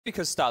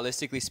because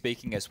stylistically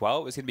speaking as well,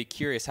 it was going to be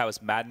curious how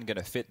is Madden going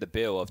to fit the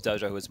bill of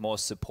Dojo, who is more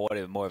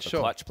supportive and more of a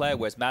clutch player,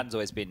 whereas Madden's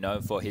always been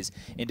known for his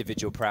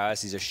individual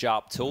prowess. He's a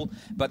sharp tool.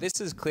 But this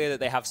is clear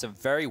that they have some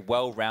very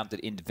well-rounded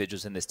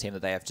individuals in this team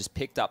that they have just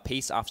picked up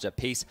piece after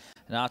piece.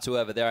 And Artu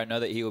over there, I know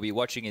that he will be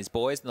watching his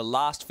boys. And the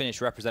last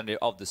finished representative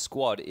of the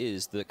squad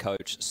is the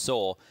coach,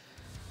 Saw.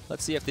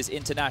 Let's see if this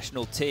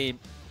international team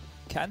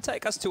can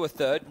take us to a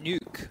third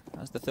nuke.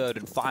 That's the third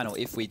and final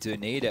if we do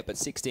need it, but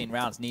 16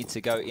 rounds need to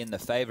go in the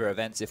favor of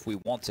ENCE if we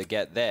want to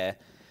get there.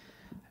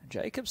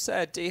 Jacob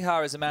said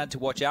Dihar is a man to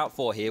watch out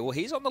for here. Well,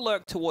 he's on the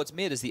lurk towards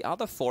mid as the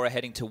other 4 are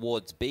heading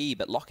towards B,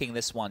 but locking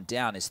this one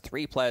down is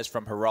 3 players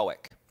from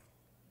Heroic.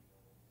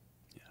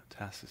 Yeah,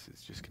 Tassus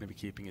is just going to be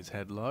keeping his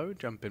head low,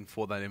 jumping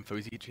for that info.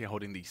 He's actually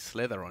holding the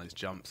slither on his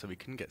jump, so he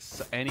couldn't get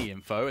any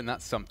info, and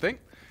that's something.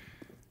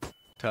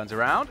 Turns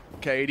around,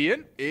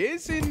 Cadian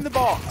is in the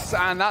box,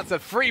 and that's a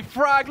free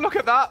frag. Look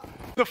at that.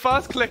 The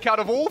first click out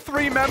of all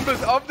 3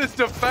 members of this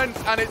defense,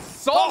 and it's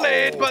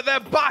solid, but they're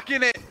back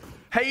in it.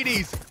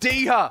 Hades,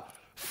 Diha,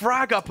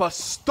 frag up a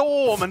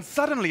storm, and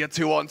suddenly a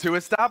 2-on-2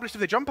 established. If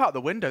they jump out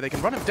the window, they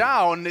can run him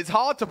down. It's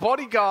hard to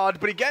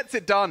bodyguard, but he gets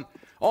it done.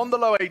 On the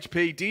low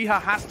HP,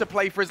 Diha has to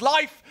play for his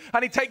life,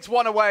 and he takes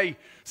one away.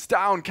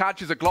 Stown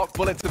catches a Glock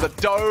bullet to the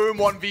dome.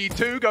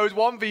 1v2 goes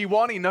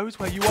 1v1. He knows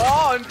where you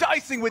are, and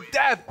dicing with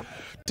death.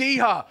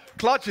 Diha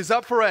clutches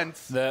up for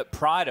ENCE. The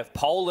pride of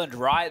Poland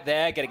right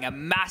there, getting a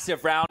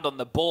massive round on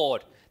the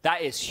board.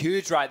 That is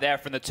huge right there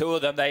from the 2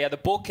 of them. They are the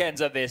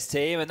bookends of this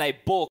team, and they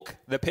book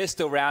the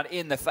pistol round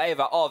in the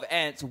favor of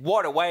ENCE.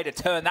 What a way to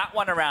turn that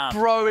one around.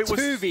 Bro, it was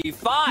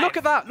 2v5. Look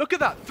at that. Look at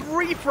that.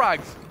 3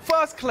 frags.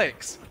 First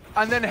clicks.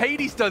 And then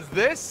Hades does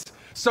this,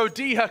 so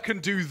Diha can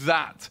do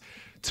that.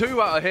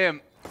 2 out of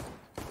him.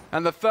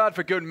 And the 3rd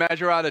for good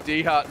measure out of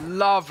Diha.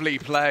 Lovely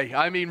play.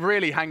 I mean,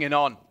 really hanging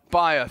on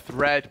by a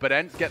thread. But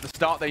ENCE get the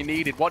start they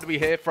needed. What do we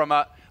hear from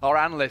our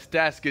analyst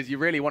desk is you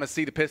really want to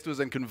see the pistols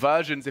and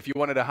conversions if you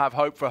wanted to have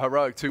hope for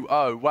Heroic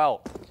 2-0.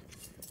 Well,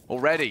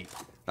 already,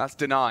 that's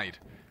denied.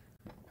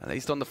 At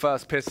least on the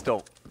first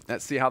pistol.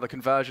 Let's see how the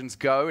conversions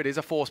go. It is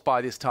a force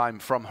buy this time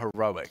from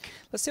Heroic.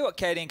 Let's see what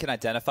Cadian can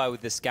identify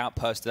with this scout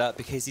posted up,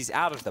 because he's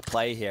out of the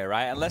play here,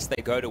 right? Unless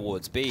they go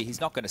towards B,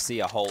 he's not going to see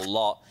a whole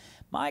lot.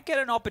 Might get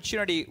an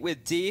opportunity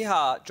with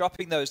Diha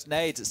dropping those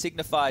nades. It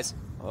signifies,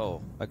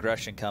 oh,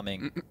 aggression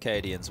coming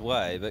Cadian's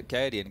way, but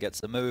Cadian gets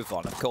the move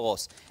on. Of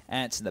course,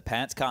 Ants in the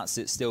pants can't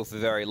sit still for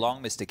very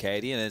long, Mr.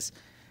 Cadian, as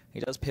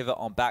he does pivot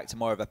on back to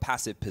more of a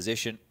passive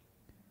position.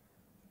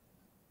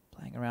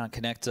 Playing around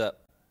connector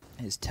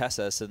is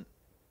Tessus, and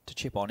to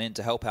chip on in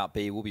to help out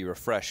B will be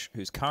Refresh,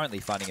 who's currently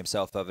finding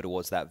himself over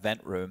towards that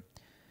vent room.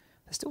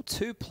 There's still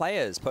 2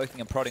 players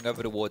poking and prodding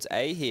over towards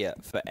A here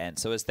for ENCE.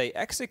 So as they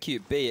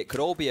execute B, it could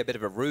all be a bit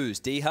of a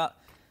ruse. Diha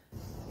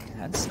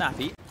and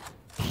Snappy.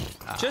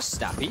 Just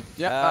Snappy.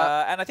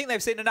 Yeah, and I think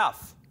they've seen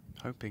enough.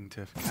 Hoping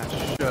to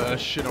catch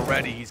Shush, and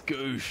already he's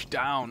goosh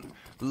down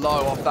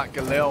low off that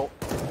Galil.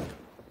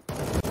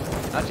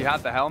 Actually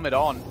had the helmet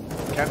on.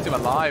 Kept him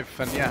alive,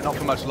 and yeah, not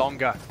for much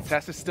longer.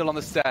 Tess is still on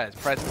the stairs.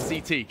 Present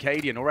CT.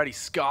 Cadian already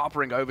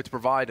scarpering over to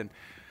provide and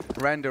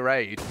render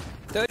aid.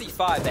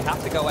 35, they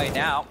have to go A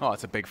now. Oh,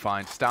 it's a big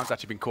find. Stown's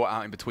actually been caught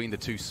out in between the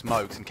 2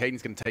 smokes, and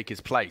Cadian's going to take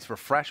his place.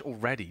 Refresh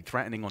already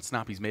threatening on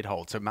Snappy's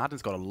mid-hold, so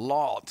Madden's got a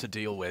lot to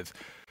deal with.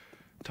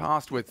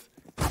 Tasked with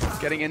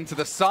getting into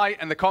the site,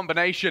 and the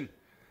combination.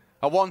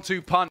 A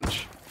 1-2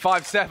 punch.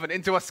 5-7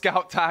 into a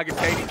scout tag, and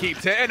Cadian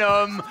keeps hitting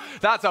him.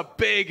 That's a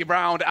big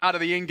round out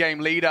of the in-game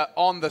leader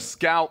on the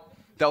scout.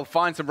 They'll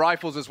find some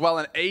rifles as well,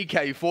 an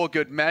AK for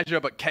good measure,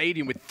 but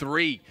Cadian with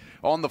 3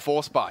 on the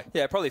force buy.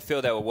 Yeah, I probably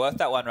feel they were worth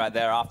that one right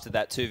there after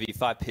that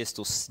 2v5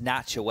 pistol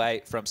snatch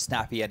away from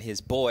Snappy and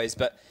his boys.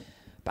 But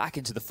back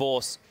into the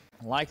force,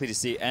 likely to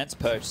see ENCE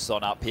purchase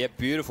on up here.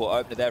 Beautiful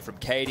opener there from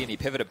Cadian. He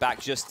pivoted back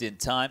just in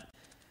time.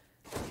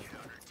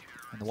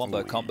 And the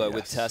wombo combo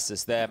with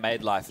Tessus there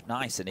made life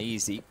nice and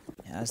easy.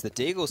 As the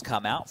Deagles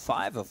come out,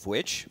 5 of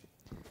which,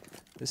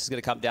 this is going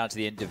to come down to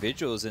the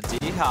individuals. And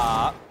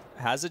Diha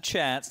has a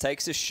chance,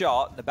 takes a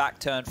shot. The back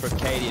turn from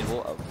Cadian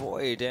will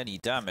avoid any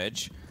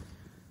damage.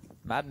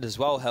 Madden as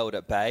well held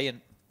at bay, and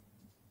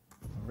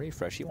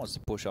Refresh, he wants to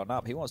push on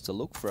up. He wants to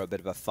look for a bit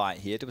of a fight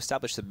here to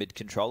establish the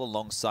mid-control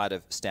alongside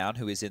of Stown,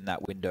 who is in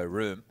that window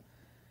room.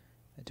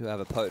 They do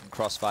have a potent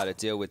crossfire to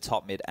deal with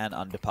top, mid, and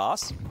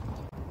underpass.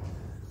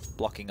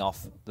 Blocking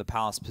off the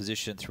palace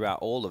position throughout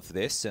all of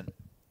this, and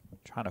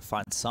trying to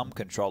find some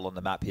control on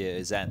the map here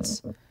is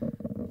ENCE.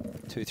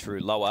 2 through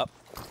lower.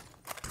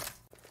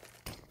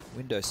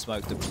 Window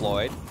smoke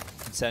deployed.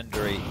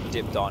 Incendiary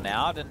dipped on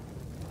out, and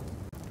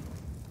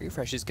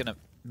Refresh is going to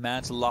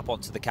mantle up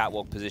onto the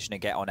catwalk position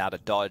and get on out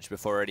of dodge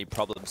before any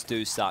problems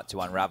do start to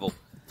unravel.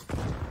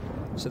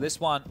 So this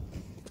one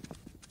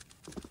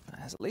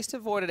has at least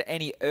avoided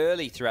any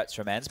early threats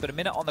from ENCE, but a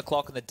minute on the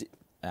clock, and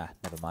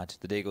never mind.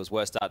 The Deagles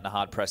were starting a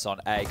hard press on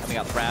A. Coming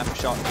up ramp,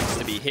 shot needs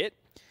to be hit.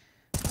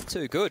 Not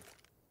too good.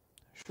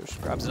 Shush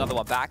grabs another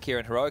one back here,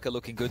 and Heroic are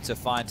looking good to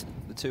find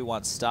the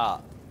 2-1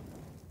 start.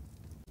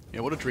 Yeah,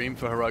 what a dream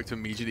for Heroic to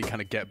immediately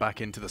kind of get back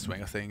into the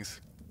swing of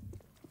things.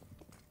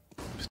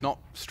 It's not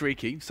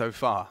streaky so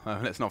far.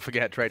 Let's not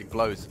forget trading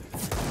blows the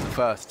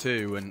first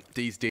two, and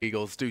these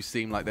Deagles do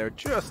seem like they're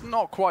just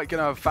not quite going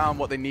to have found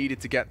what they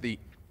needed to get the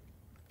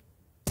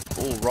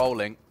ball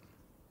rolling.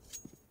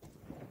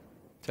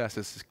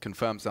 Tessus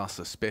confirms our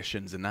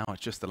suspicions, and now it's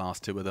just the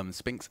last two of them,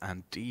 Spinks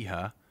and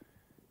Deha.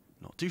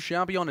 Not too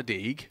shabby on a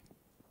Deeg.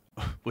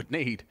 Would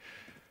need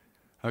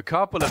a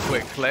couple of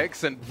quick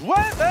clicks, and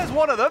there's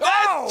one of them.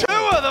 There's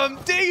two of them.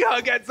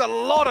 Deha gets a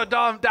lot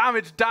of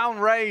damage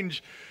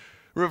downrange.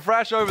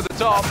 Refresh over the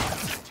top.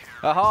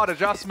 A hard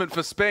adjustment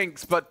for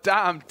Spinks, but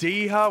damn,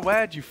 Deha,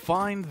 where'd you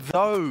find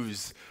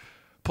those?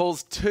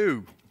 Pulls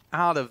two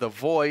out of the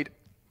void.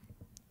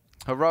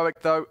 Heroic,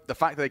 though, the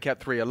fact that they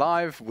kept 3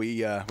 alive,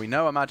 we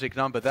know a magic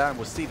number there, and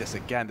we'll see this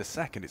again. The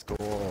second is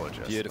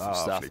gorgeous. Beautiful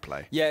stuff.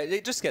 Play. Yeah,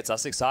 it just gets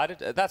us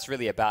excited. That's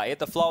really about it.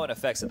 The flow and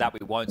effects of that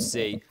we won't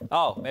see.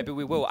 Oh, maybe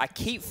we will. I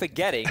keep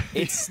forgetting.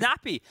 It's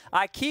snappy.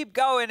 I keep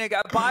going and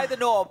go, by the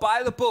norm,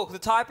 by the book, the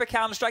type of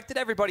Counter-Strike that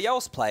everybody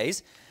else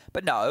plays.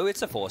 But no,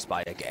 it's a Force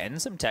Buy again,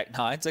 some Tech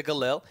 9s, a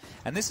Galil.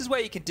 And this is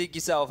where you can dig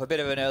yourself a bit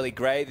of an early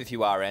grave if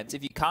you are ENCE.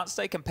 If you can't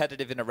stay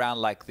competitive in a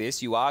round like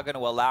this, you are going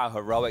to allow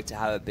Heroic to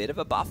have a bit of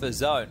a buffer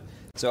zone.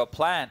 So a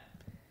plant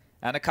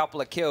and a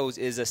couple of kills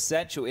is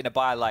essential in a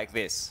buy like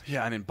this.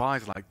 Yeah, and in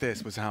buys like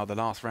this was how the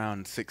last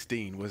round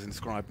 16 was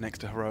inscribed next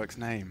to Heroic's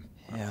name.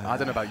 Yeah. I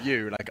don't know about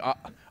you, like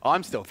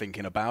I'm still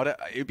thinking about it.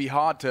 You'd be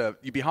hard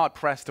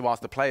pressed to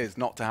ask the players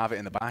not to have it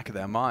in the back of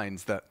their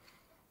minds that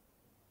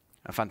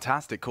a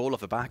fantastic call off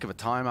the back of a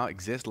timeout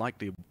exists,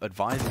 likely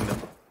advising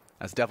them,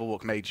 as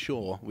Devilwalk made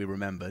sure we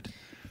remembered.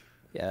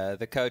 Yeah,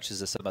 the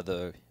coaches are some of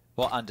the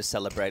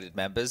under-celebrated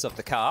members of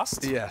the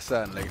cast. Yeah,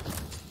 certainly.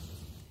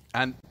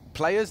 And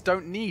players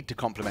don't need to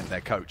compliment their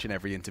coach in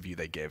every interview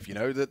they give. You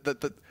know,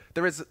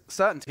 there is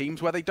certain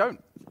teams where they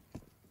don't.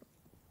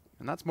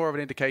 And that's more of an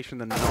indication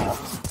than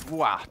not.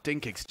 Wow,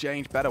 Dink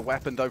exchange, better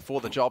weapon though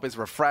for the job is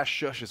Refresh,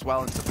 Shush as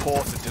well in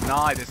support to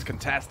deny this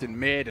contest in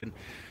mid, and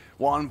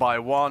one by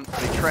one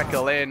they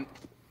trickle in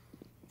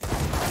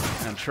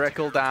and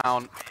trickle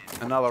down.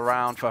 Another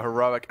round for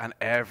Heroic and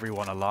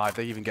everyone alive.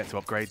 They even get to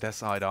upgrade their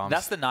sidearms.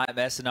 That's the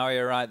nightmare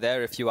scenario right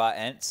there if you are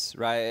ENCE,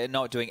 right?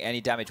 Not doing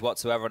any damage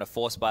whatsoever on a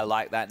force buy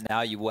like that.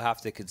 Now you will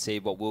have to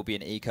concede what will be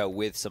an eco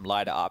with some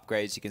lighter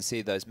upgrades. You can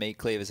see those meat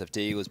cleavers of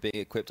Deagles being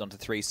equipped onto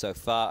 3 so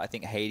far. I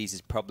think Hades is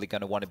probably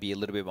going to want to be a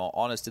little bit more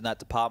honest in that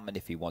department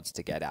if he wants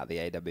to get out the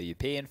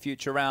AWP in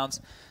future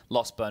rounds.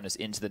 Loss bonus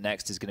into the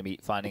next is going to be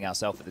finding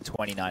ourselves at the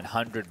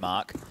 2900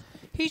 mark.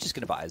 He's just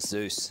going to buy a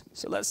Zeus.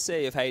 So let's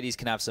see if Hades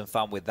can have some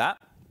fun with that.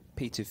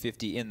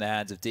 P250 in the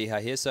hands of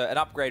Deha here. So an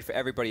upgrade for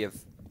everybody of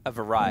a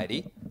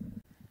variety.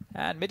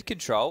 And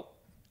mid-control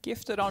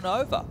gifted on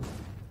over.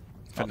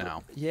 For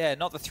now. Yeah,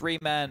 not the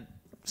 3-man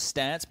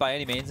stance by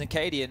any means. And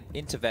Cadian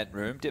into vent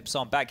room, dips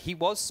on back. He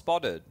was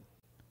spotted.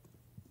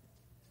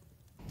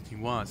 He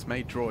was.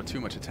 May draw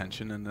too much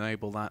attention and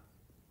enable that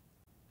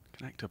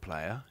connector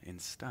player in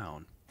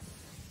Stown.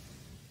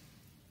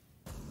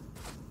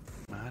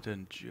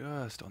 Madden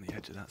just on the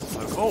edge of that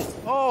smoke.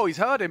 Oh, he's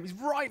heard him. He's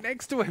right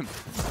next to him.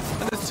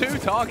 And there's 2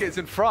 targets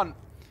in front.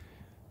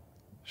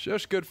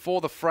 Shush good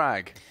for the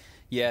frag.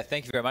 Yeah,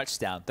 thank you very much,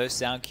 Stown. Those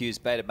sound cues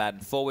baited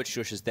Madden forward.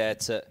 Shush is there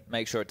to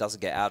make sure it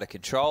doesn't get out of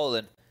control.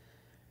 And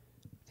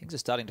things are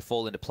starting to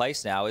fall into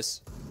place now.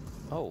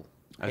 Oh,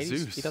 Hades,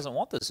 Zeus. He doesn't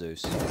want the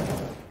Zeus.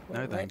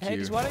 No, thank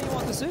Hades, you. why don't you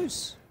want the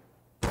Zeus?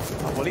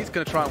 Well, he's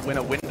going to try and win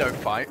a window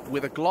fight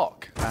with a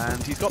Glock.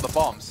 And he's got the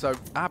bomb, so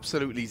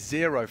absolutely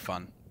zero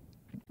fun.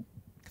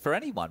 For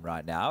anyone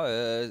right now,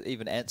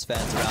 even ENCE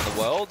fans around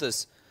the world,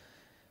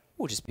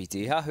 will just be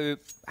Deha, who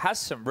has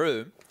some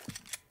room.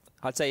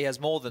 I'd say he has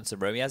more than some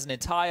room. He has an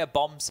entire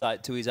bomb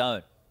site to his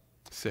own.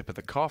 Sip of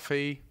the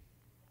coffee.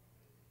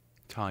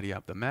 Tidy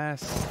up the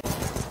mess.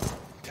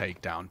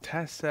 Take down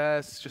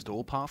Tessus. Just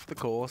all part of the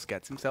course.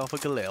 Gets himself a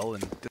Galil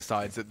and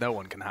decides that no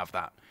one can have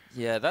that.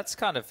 Yeah, that's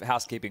kind of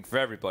housekeeping for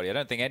everybody. I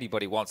don't think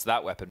anybody wants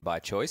that weapon by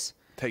choice.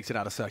 Takes it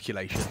out of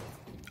circulation.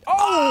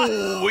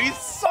 Oh, he's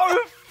so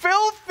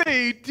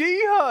filthy!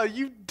 Deha,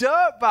 you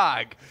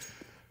dirtbag!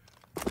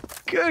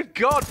 Good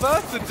God,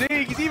 first the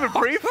dig. He's even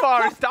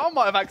pre-firing. Stown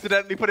might have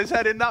accidentally put his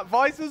head in that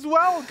vice as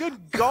well.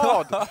 Good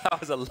God.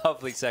 That was a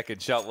lovely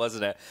second shot,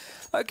 wasn't it?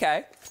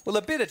 Okay, well,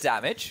 a bit of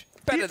damage.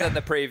 Better than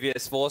the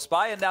previous force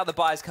buy, and now the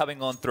buy's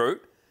coming on through.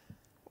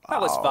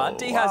 That was fun.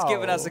 Deha's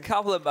given us a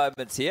couple of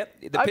moments here.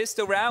 The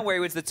pistol round where he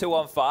was the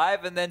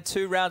 2-on-5, and then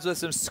 2 rounds with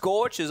some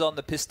scorches on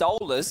the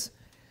pistolas.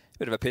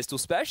 Bit of a pistol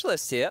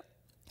specialist here.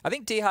 I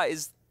think Deha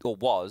is, or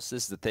was,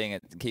 this is the thing,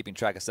 keeping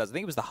track of stats, I think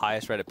he was the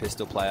highest rated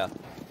pistol player,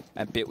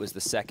 and Bit was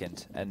the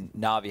second. And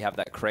Na'Vi have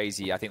that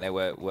crazy, I think they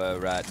were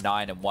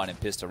 9-1 in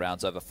pistol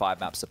rounds over 5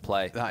 maps of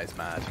play. That is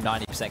mad.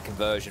 90%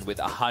 conversion with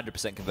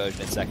 100%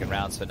 conversion in second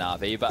rounds for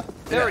Na'Vi, but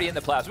they're already in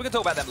the playoffs. We can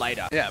talk about them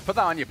later. Yeah, put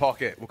that on your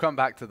pocket. We'll come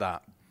back to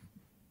that.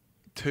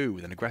 2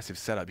 with an aggressive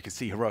setup. You can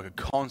see Heroic are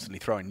constantly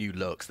throwing new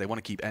looks. They want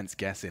to keep ENCE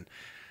guessing.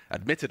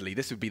 Admittedly,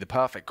 this would be the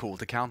perfect call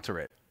to counter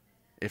it.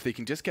 If they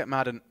can just get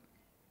Madden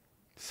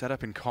Set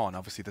up in con.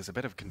 Obviously, there's a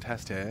bit of a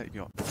contest here.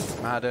 You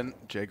got Madden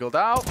jiggled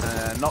out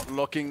and not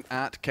looking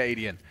at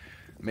Cadian.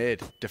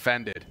 Mid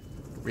defended.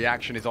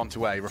 Reaction is on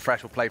to A.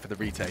 Refresh will play for the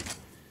retake.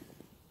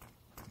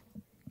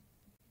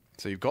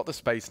 So you've got the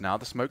space now.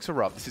 The smokes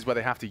are up. This is where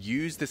they have to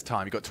use this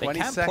time. You've got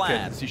 20 seconds.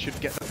 Plan. You should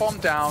get the bomb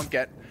down,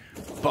 get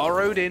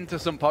burrowed into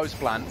some post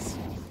plants.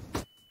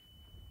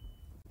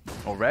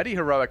 Already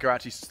Heroic are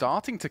actually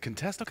starting to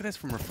contest. Look at this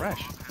from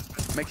Refresh.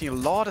 Making a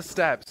lot of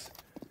steps.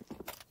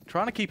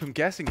 Trying to keep him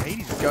guessing.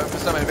 Hades is going for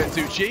something a bit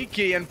too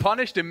cheeky and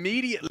punished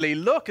immediately.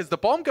 Look, as the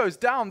bomb goes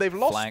down, they've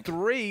lost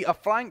 3. A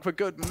flank for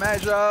good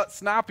measure.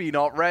 Snappy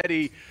not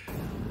ready.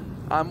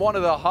 And one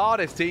of the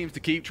hardest teams to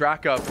keep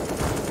track of.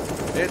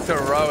 It's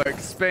Heroic.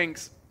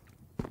 Spinks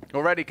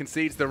already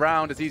concedes the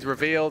round as he's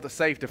revealed. A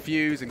safe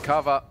defuse and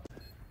cover.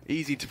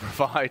 Easy to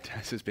provide.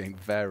 This is being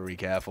very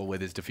careful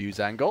with his defuse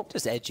angle.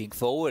 Just edging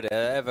forward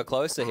ever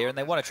closer here, and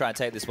they want to try and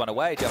take this one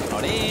away. Jumping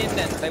on in,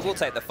 and they will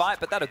take the fight,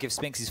 but that'll give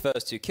Spinks his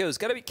first 2 kills.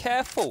 Got to be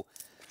careful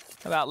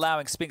about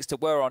allowing Spinks to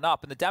whir on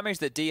up. And the damage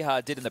that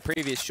D-Hard did in the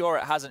previous, sure,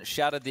 it hasn't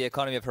shattered the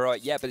economy of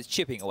Heroic yet, but it's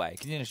chipping away.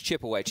 Continues to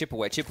chip away, chip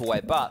away, chip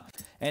away. But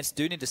ENCE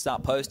do need to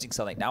start posting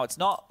something. Now, it's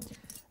not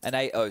an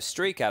 8-0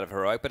 streak out of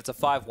Heroic, but it's a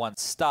 5-1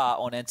 start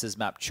on ENCE's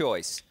map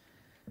choice.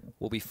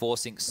 We'll be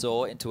forcing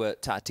Saw into a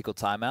tactical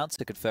timeout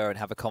to confer and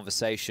have a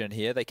conversation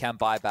here. They can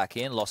buy back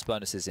in. Lost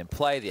bonuses in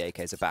play. The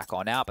AKs are back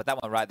on out. But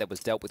that one right there was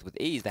dealt with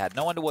ease. They had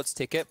no underwards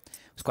ticket. It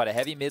was quite a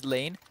heavy mid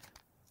lean.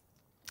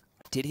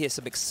 Did hear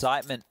some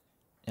excitement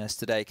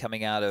yesterday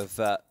coming out of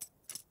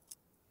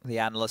the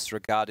analysts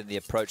regarding the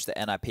approach that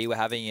NIP were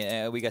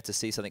having. We got to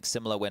see something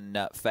similar when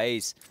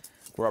FaZe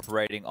were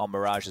operating on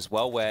Mirage as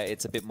well, where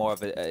it's a bit more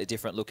of a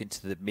different look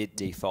into the mid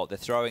default. They're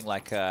throwing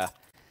like a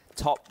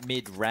top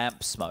mid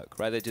ramp smoke,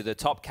 right? They do the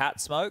top cat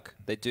smoke,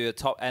 they do a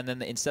top, and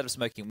then instead of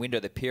smoking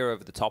window, they peer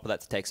over the top of that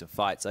to take some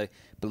fights. I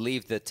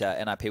believe that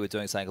NIP were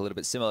doing something a little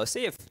bit similar.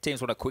 See if teams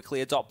want to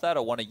quickly adopt that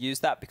or want to use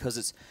that, because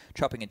it's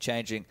chopping and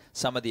changing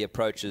some of the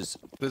approaches.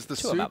 There's the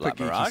super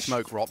geeky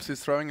smoke Rops is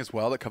throwing as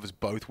well that covers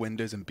both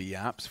windows and B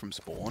apps from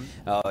spawn.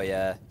 Oh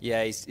yeah,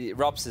 yeah.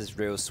 Rops is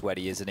real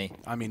sweaty, isn't he?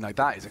 I mean, like,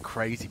 that is a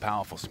crazy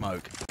powerful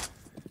smoke,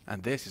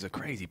 and this is a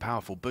crazy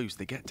powerful boost.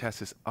 They get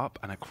Tessus up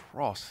and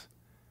across.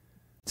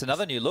 It's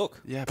another new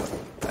look. Yeah, but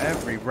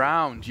every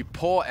round, you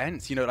poor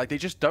ENCE, you know, like, they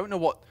just don't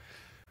know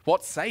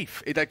what's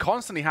safe. They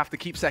constantly have to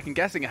keep second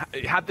guessing.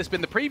 Had this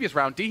been the previous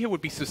round, D here would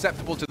be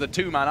susceptible to the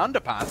 2-man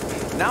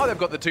underpass. Now they've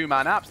got the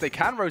 2-man apps. They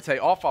can rotate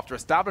off after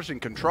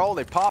establishing control.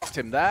 They parked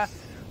him there.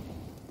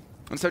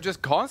 And so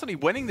just constantly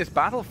winning this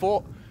battle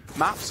for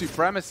map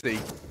supremacy.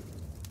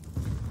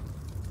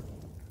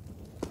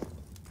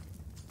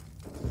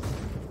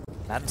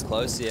 Madden's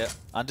close here,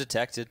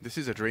 undetected. This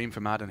is a dream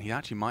for Madden. He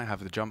actually might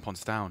have the jump on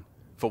Stown.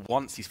 For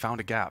once, he's found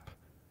a gap.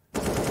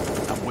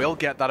 And will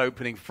get that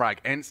opening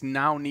frag. ENCE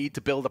now need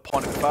to build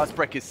upon it. The first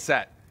brick is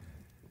set.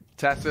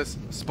 Tessus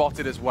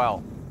spotted as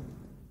well.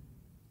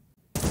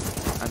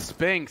 And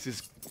Spinks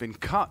has been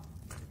cut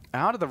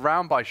out of the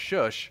round by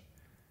Shush.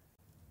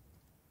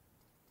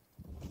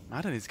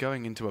 Madden is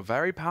going into a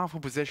very powerful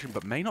position,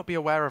 but may not be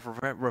aware of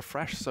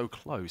Refresh so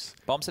close.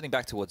 Bomb sitting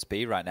back towards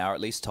B right now, or at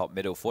least top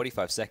middle.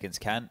 45 seconds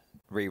can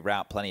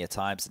reroute plenty of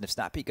times. And if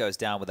Snappy goes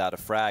down without a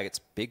frag, it's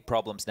big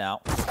problems now.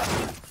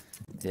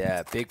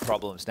 Yeah, big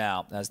problems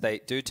now, as they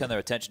do turn their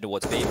attention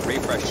towards B.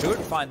 Refresh should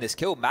find this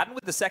kill. Madden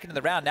with the second in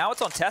the round. Now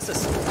it's on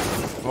Tessus.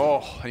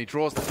 Oh, and he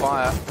draws the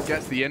fire,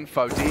 gets the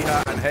info.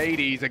 Diha and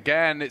Hades,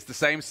 again, it's the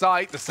same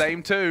site, the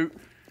same two.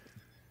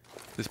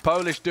 This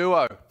Polish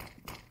duo.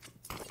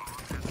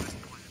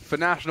 For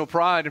national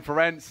pride and for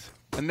ENCE,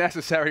 a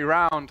necessary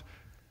round.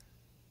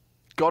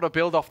 Got to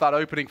build off that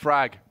opening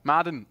frag.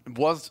 Madden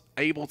was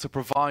able to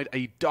provide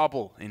a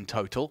double in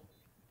total.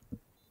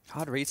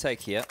 Hard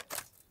retake here.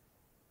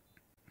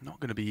 Not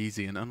going to be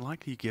easy, and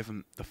unlikely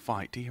given the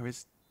fight. Diha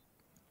is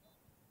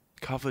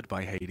covered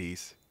by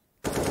Hades.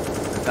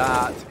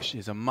 That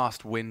is a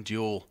must-win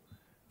duel.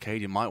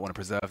 Cadian might want to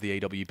preserve the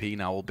AWP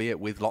now, albeit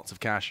with lots of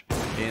cash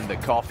in the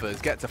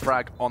coffers. Gets a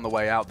frag on the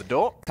way out the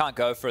door. Can't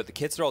go for it. The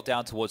kits are all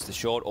down towards the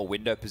short or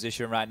window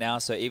position right now,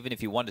 so even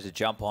if you wanted to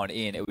jump on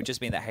in, it would just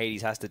mean that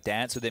Hades has to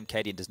dance with him.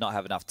 Cadian does not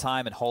have enough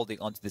time, and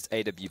holding onto this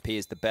AWP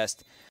is the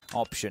best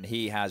option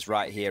he has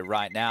right here,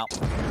 right now.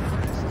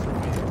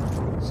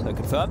 So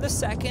confirm the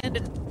second,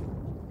 and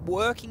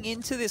working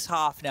into this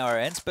half now,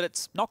 ENCE, but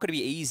it's not going to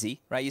be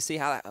easy, right? You see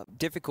how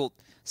difficult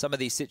some of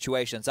these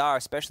situations are,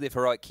 especially if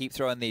Heroic keep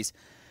throwing these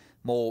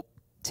more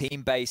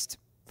team-based,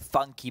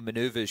 funky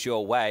maneuvers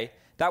your way.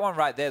 That one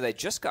right there, they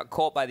just got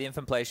caught by the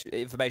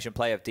information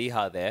play of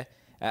Diha there,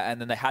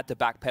 and then they had to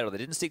backpedal. They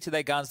didn't stick to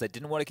their guns. They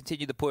didn't want to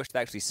continue the push. They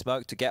actually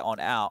smoked to get on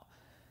out.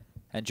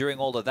 And during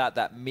all of that,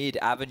 that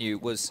mid-avenue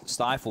was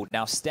stifled.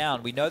 Now,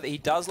 Stown, we know that he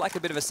does like a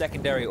bit of a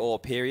secondary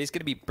AWP here. He's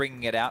going to be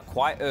bringing it out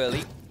quite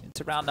early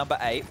into round number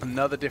 8.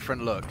 Another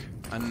different look.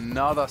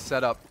 Another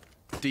setup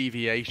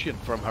deviation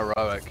from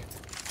Heroic.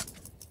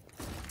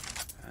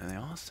 And they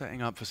are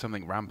setting up for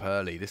something ramp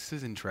early. This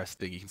is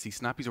interesting. You can see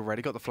Snappy's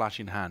already got the flash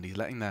in hand. He's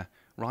letting their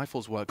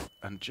rifles work.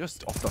 And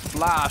just off the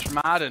flash,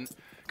 Madden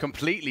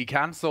completely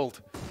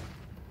cancelled.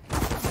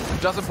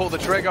 Doesn't pull the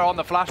trigger on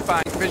the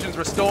flashbang. Vision's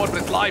restored,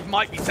 but his life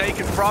might be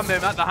taken from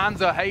him at the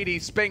hands of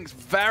Hades. Spinks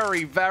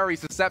very, very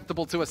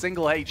susceptible to a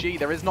single HE.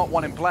 There is not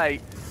one in play.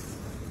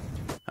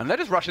 And they're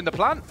just rushing the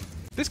plant.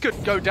 This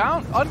could go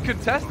down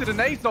uncontested, and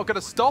Nade's not going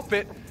to stop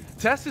it.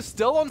 Tess is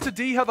still on to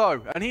Diha,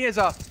 though, and he is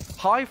a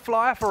high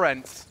flyer for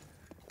ENCE.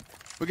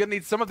 We're going to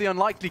need some of the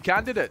unlikely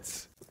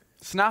candidates.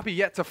 Snappy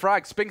yet to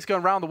frag. Spinks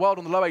going around the world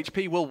on the low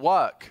HP will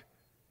work.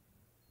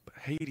 But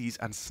Hades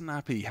and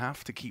Snappy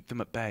have to keep them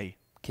at bay.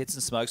 Kits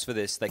and smokes for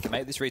this. They can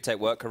make this retake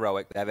work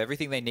heroic. They have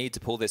everything they need to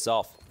pull this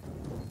off.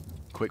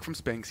 Quick from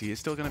Spinks. He is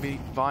still going to be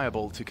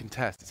viable to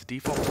contest. It's a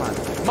default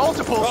plan.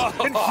 Multiples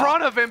in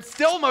front of him.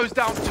 Still Mo's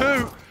down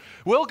 2.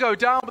 Will go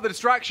down, but the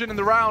distraction in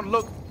the round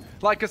looked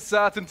like a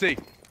certainty.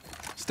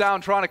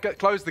 Stown trying to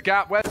close the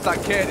gap. Where's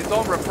that kid? It's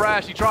on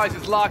refresh. He tries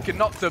his luck and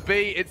not to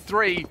be. It's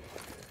 3.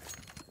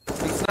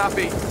 And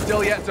Snappy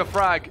still yet to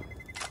frag,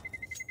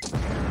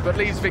 but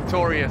leaves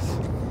victorious.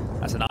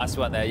 That's a nice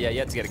one there. Yeah,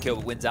 yet to get a kill,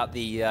 but wins out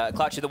the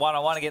clutch of the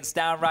one-on-one against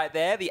Down right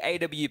there. The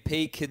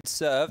AWP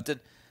conserved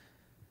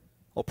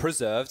or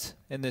preserved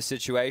in this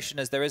situation,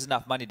 as there is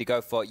enough money to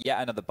go for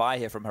yet another buy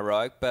here from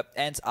Heroic. But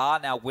ENCE are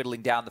now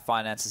whittling down the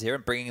finances here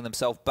and bringing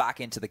themselves back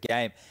into the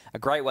game. A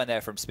great one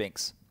there from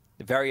Spinks.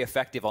 Very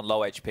effective on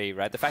low HP,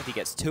 right? The fact he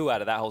gets 2 out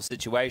of that whole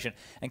situation.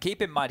 And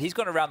keep in mind, he's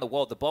gone around the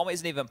world. The bomb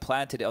isn't even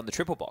planted on the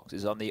triple box.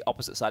 It's on the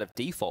opposite side of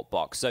default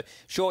box. So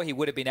sure, he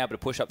would have been able to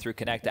push up through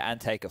connector and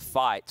take a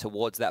fight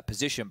towards that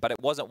position, but it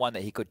wasn't one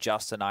that he could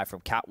just deny from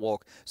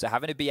catwalk. So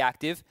having to be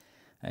active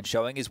and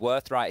showing his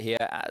worth right here,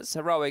 as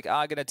Heroic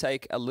are going to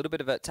take a little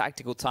bit of a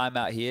tactical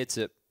timeout here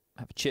to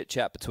have a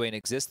chit-chat between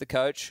Exist, the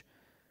coach,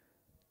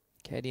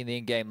 Katie, the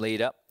in-game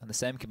leader, and the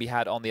same can be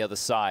had on the other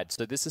side.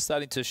 So this is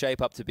starting to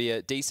shape up to be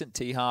a decent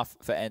T-half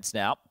for ENCE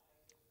now.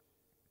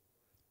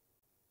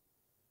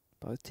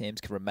 Both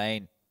teams can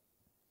remain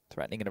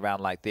threatening it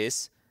around like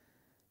this.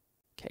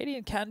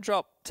 Katie can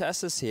drop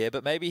Tessus here,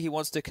 but maybe he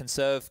wants to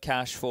conserve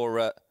cash for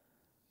an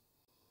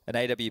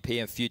AWP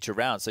in future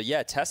rounds. So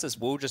yeah, Tessus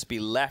will just be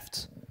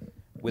left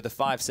with a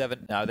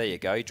 5-7. No, there you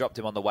go. He dropped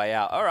him on the way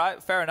out. All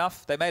right, fair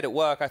enough. They made it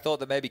work. I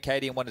thought that maybe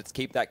Katie wanted to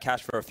keep that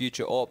cash for a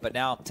future AWP, but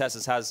now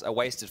Tessus has a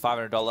wasted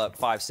 $500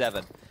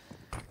 5-7.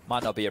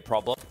 Might not be a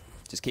problem.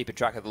 Just keeping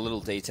track of the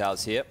little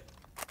details here.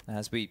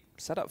 As we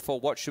set up for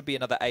what should be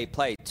another A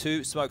play.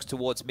 2 smokes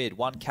towards mid,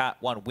 1 cat,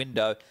 1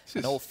 window,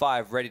 and all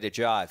 5 ready to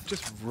jive.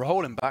 Just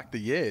rolling back the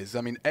years.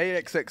 I mean,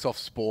 AXX off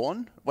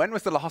spawn. When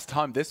was the last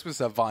time this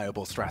was a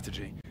viable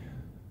strategy?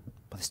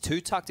 Well, there's 2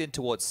 tucked in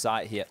towards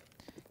site here.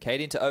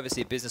 Kaden to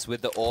oversee business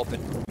with the AWP,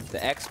 and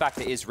the X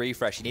factor is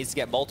refresh. He needs to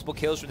get multiple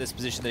kills from this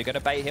position. They're going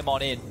to bait him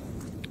on in.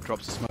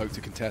 Drops a smoke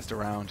to contest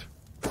around.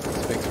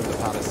 Spinks from the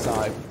Palace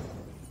side.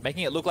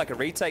 Making it look like a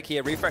retake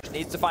here. Refresh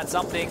needs to find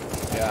something.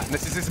 Yeah, and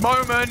this is his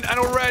moment, and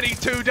already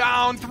 2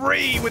 down,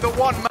 3 with a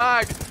 1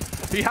 mag.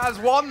 He has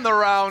won the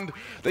round.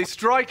 They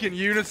strike in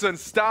unison.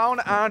 Stown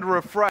and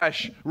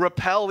Refresh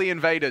repel the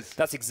invaders.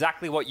 That's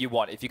exactly what you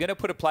want. If you're going to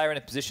put a player in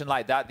a position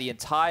like that, the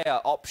entire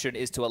option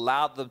is to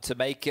allow them to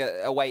make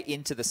a way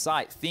into the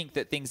site. Think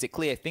that things are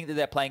clear. Think that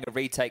they're playing a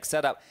retake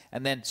setup,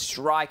 and then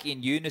strike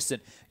in unison.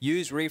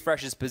 Use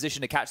Refresh's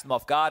position to catch them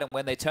off guard, and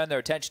when they turn their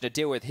attention to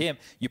deal with him,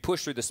 you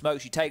push through the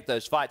smokes, you take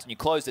those fights, and you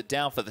close it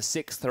down for the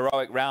 6th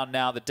heroic round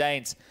now. The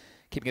Danes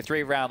keeping a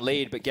 3-round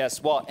lead, but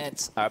guess what?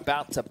 ENCE are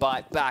about to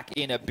bite back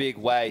in a big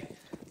way.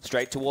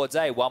 Straight towards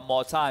A, one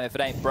more time. If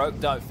it ain't broke,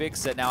 don't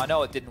fix it. Now, I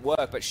know it didn't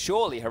work, but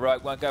surely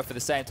Heroic won't go for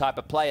the same type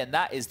of play, and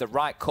that is the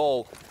right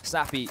call.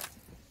 Snappy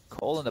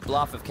calling the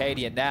bluff of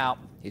Cadian now.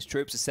 His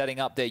troops are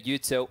setting up their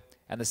util,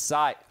 and the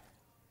site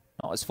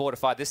not as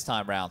fortified this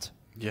time round.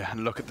 Yeah,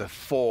 and look at the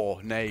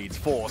 4 nades,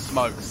 4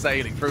 smokes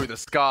sailing through the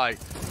sky.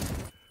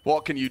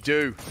 What can you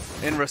do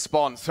in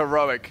response?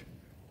 Heroic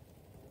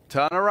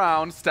turn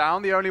around.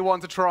 Stown the only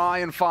one to try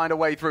and find a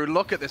way through.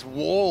 Look at this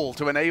wall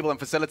to enable and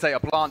facilitate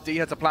a plant. D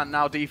has a plant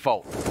now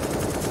default.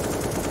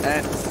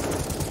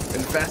 ENCE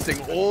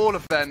investing all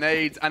of their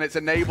nades, and it's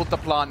enabled the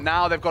plant.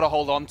 Now they've got to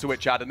hold on to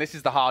it, Chad, and this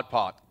is the hard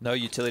part. No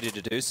utility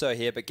to do so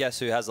here, but guess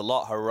who has a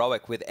lot?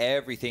 Heroic with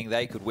everything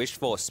they could wish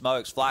for.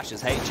 Smokes,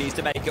 flashes, HGs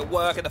to make it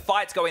work, and the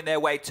fight's going their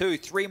way too.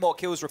 3 more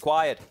kills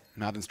required.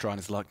 Madden's trying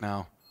his luck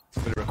now,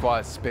 but it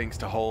requires Spinks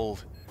to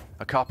hold.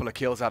 A couple of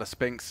kills out of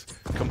Spinks.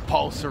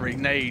 Compulsory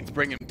nades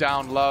bring him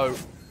down low.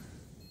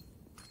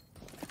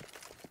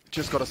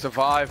 Just got to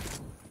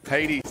survive.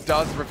 Hades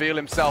does reveal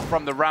himself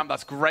from the ramp.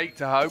 That's great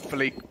to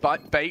hopefully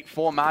bait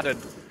for Madden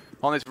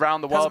on this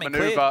round-the-world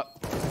maneuver.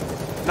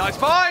 Nice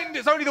find!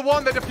 It's only the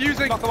one they're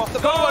defusing. Knock him off the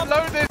bomb.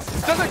 Unload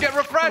this. Doesn't get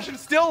refresh and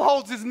still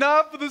holds his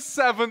nerve for the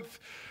 7th.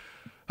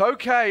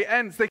 Okay,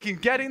 ENCE, they can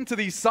get into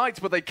these sites,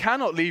 but they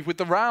cannot leave with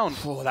the round.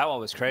 Oh, that one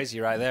was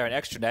crazy right there. An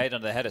extra nade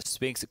under the head of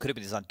Spinks. It could have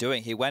been his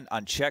undoing. He went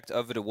unchecked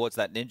over towards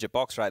that ninja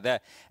box right there.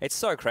 It's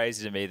so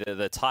crazy to me.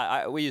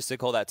 We used to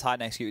call that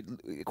tight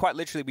execute. Quite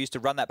literally, we used to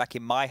run that back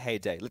in my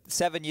heyday.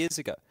 7 years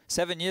ago.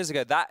 7 years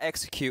ago, that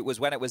execute was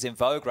when it was in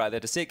vogue right there.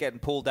 To see it getting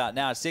pulled out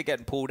now, to see it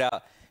getting pulled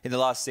out in the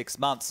last 6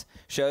 months.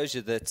 Shows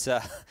you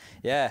that,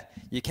 yeah,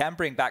 you can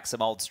bring back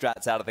some old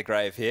strats out of the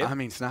grave here. I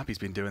mean, Snappy's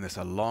been doing this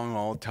a long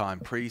old time,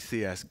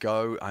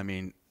 pre-CSGO. I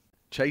mean,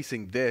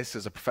 chasing this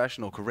as a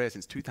professional career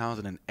since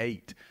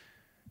 2008.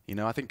 You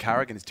know, I think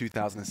Carrigan is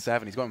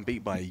 2007. He's gotten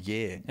beat by a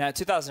year. Now,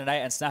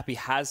 2008, and Snappy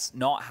has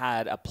not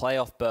had a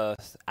playoff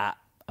berth at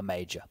a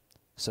major.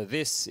 So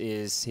this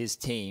is his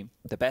team,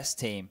 the best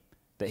team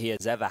that he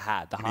has ever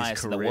had, the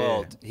highest in the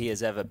world he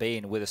has ever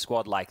been with a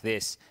squad like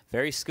this.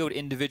 Very skilled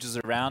individuals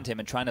around him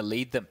and trying to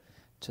lead them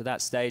to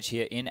that stage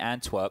here in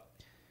Antwerp.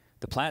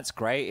 The plant's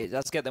great. It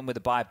does get them with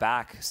a buy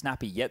back.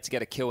 Snappy yet to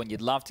get a kill, and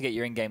you'd love to get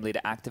your in-game leader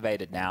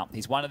activated now.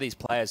 He's one of these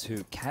players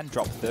who can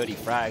drop 30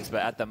 frags,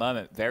 but at the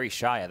moment, very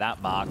shy of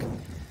that mark.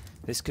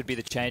 This could be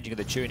the changing of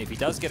the tune. If he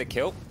does get a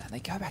kill, and they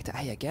go back to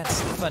A again.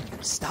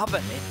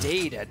 Stubborn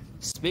indeed. And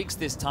Spinks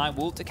this time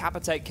will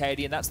decapitate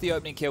Katie, and that's the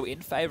opening kill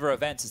in favor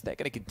of ENCE as they're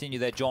going to continue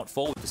their jaunt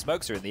forward. The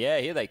smokes are in the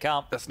air. Here they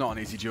come. That's not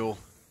an easy duel.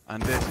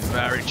 And this is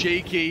very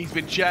cheeky. He's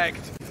been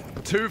checked.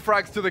 2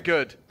 frags to the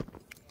good.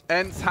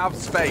 ENCE have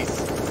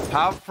space,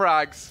 have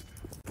frags.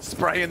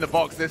 Spray in the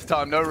box this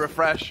time, no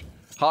refresh.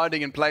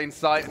 Hiding in plain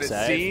sight, and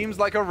it seems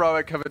like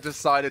Heroic have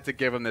decided to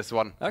give him this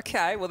one.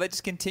 Okay, well, they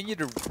just continue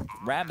to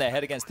ram their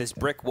head against this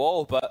brick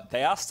wall, but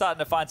they are starting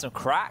to find some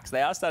cracks.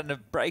 They are starting to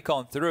break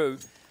on through.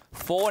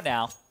 4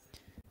 now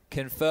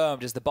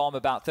confirmed as the bomb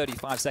about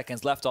 35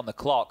 seconds left on the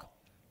clock.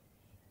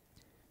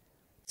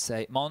 It's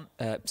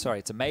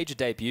a major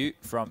debut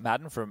from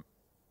Madden, from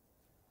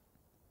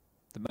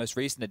the most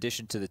recent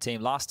addition to the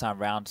team. Last time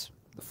round,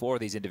 the 4 of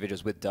these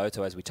individuals with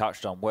Doto, as we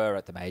touched on, were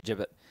at the major,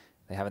 but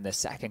they're having their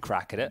second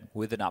crack at it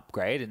with an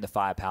upgrade in the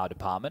firepower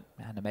department.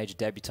 And a major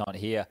debutant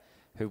here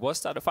who was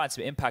starting to find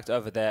some impact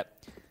over there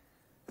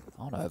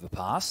on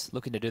Overpass.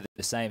 Looking to do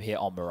the same here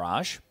on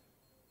Mirage.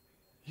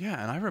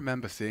 Yeah, and I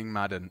remember seeing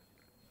Madden.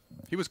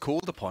 He was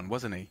called upon,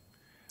 wasn't he?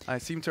 I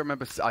seem to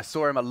remember I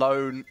saw him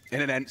alone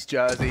in an ENCE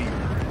jersey,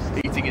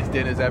 eating his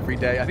dinners every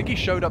day. I think he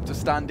showed up to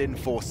stand in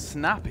for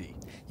Snappy.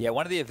 Yeah,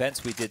 one of the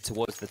events we did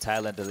towards the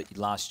tail end of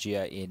last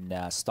year in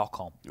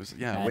Stockholm. It was,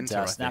 yeah,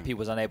 winter, Snappy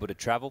was unable to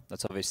travel.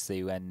 That's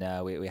obviously when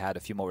we had a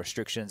few more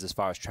restrictions as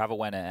far as travel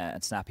went,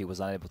 and Snappy was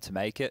unable to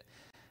make it.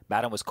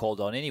 Madden was called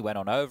on in. He went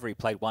on over. He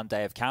played 1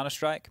 day of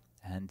Counter-Strike.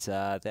 And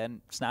then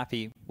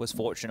Snappy was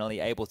fortunately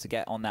able to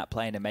get on that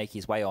plane and make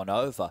his way on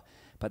over.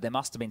 But there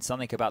must have been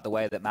something about the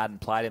way that Madden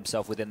played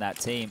himself within that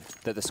team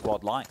that the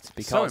squad liked,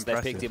 because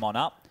they picked him on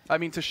up. I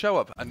mean, to show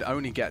up and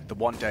only get the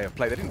 1 day of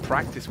play, they didn't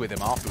practice with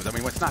him afterwards. I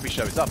mean, when Snappy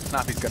shows up,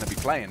 Snappy's going to be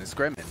playing and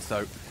scrimming.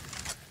 So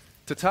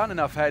to turn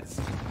enough heads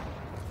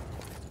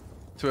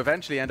to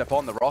eventually end up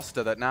on the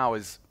roster that now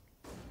is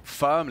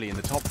firmly in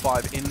the top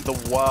 5 in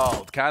the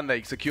world. Can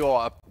they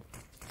secure a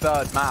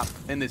 3rd map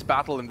in this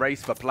battle and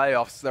race for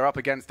playoffs? They're up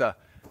against a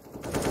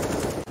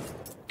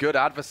good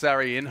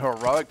adversary in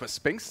Heroic, but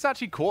Spinks has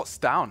actually caught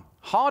Stown.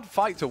 Hard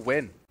fight to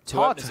win.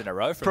 2 openers in a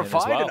row from him as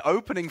well. Provide an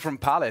opening from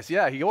Palace.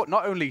 Yeah, he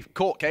not only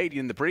caught Katie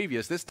in the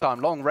previous, this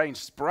time long-range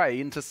spray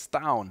into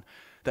Stown.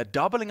 They're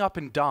doubling up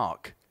in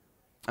dark.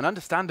 And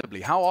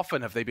understandably, how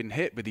often have they been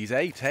hit with these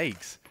A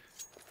takes?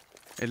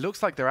 It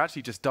looks like they're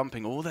actually just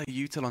dumping all their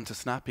util onto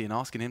Snappy and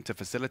asking him to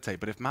facilitate.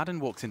 But if Madden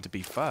walks in to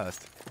be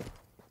first,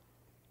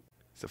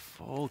 it's a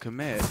full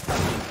commit.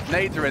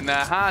 Nades are in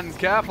their hands.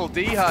 Careful,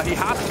 Diha. He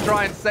has to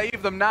try and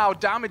save them now.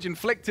 Damage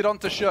inflicted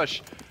onto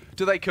Shush.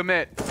 Do they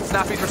commit?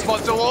 Snappy's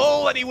responsible.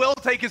 Oh, and he will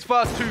take his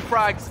first 2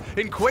 frags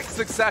in quick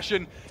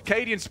succession.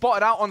 Cadian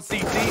spotted out on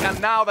CT, and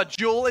now the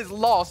duel is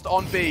lost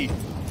on B.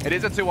 It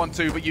is a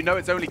 2-on-2, but you know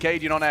it's only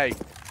Cadian on A.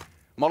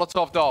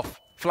 Molotoved off.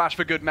 Flash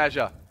for good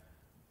measure.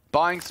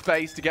 Buying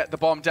space to get the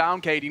bomb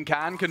down. Cadian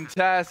can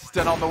contest,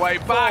 and on the way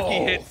back, he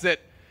hits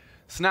it.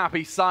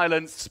 Snappy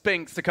silenced.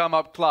 Spinks to come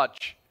up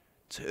clutch.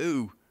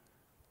 2.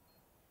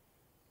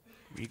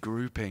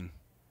 Regrouping.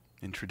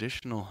 In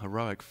traditional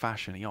Heroic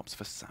fashion, he opts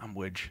for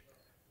sandwich.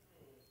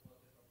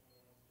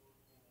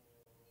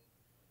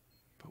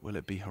 But will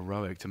it be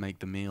Heroic to make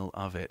the meal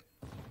of it?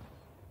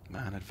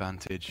 Man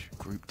advantage,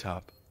 grouped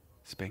up.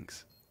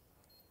 Spinks.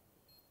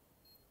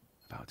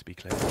 About to be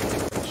clear.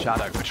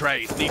 Shadow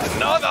betrays, needs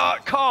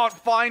another, can't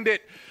find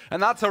it.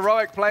 And that's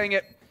Heroic playing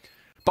it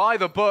by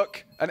the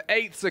book. An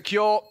 8th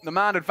secure, the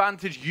man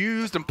advantage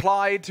used and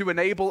plied to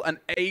enable an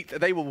 8th.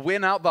 They will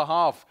win out the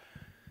half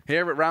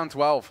here at round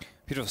 12.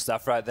 Beautiful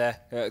stuff right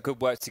there. Good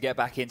work to get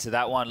back into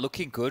that one.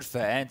 Looking good for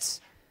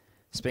ENCE.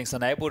 Spinks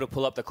unable to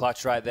pull up the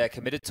clutch right there.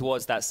 Committed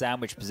towards that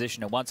sandwich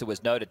position. And once it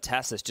was noted,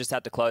 Tassus just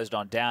had to close it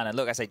on down. And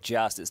look, I say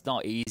just, it's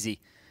not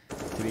easy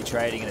to be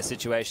trading in a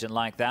situation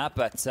like that.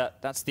 But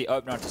that's the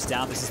opener onto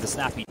Stown. This is the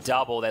Snappy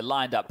double. They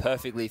lined up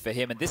perfectly for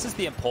him. And this is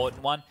the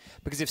important one.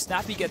 Because if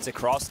Snappy gets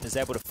across and is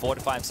able to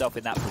fortify himself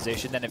in that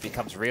position, then it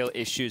becomes real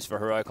issues for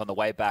Heroic on the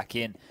way back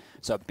in.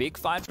 So a big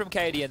find from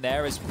Katie in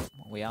there as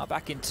we are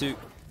back into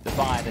the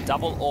buy. The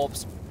double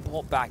orbs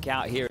brought back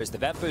out here as the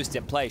vent boost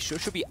in play.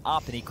 Shush will be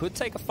up, and he could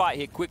take a fight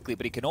here quickly,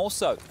 but he can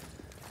also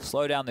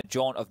slow down the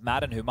jaunt of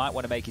Madden, who might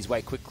want to make his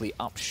way quickly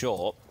up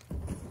short.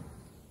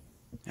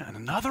 Yeah, and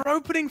another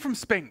opening from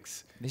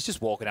Spinks. He's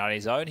just walking out on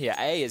his own here.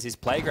 A is his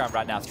playground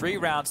right now. 3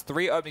 rounds,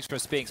 3 openings from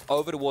Spinks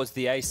over towards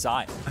the A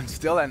side. And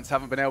still ENCE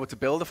haven't been able to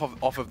build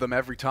off of them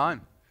every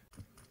time.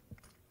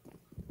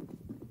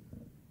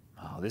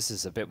 Oh, this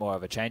is a bit more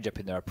of a change-up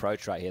in their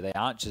approach right here. They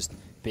aren't just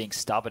being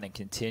stubborn and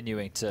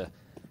continuing to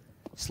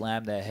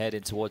slam their head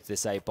in towards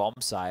this A bomb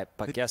site.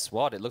 But guess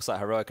what? It looks like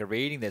Heroic are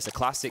reading this. A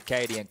classic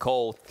KD and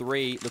Cole.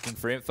 3 looking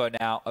for info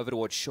now. Over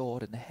towards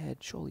Short in the head.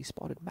 Surely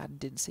spotted. Madden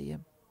didn't see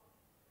him.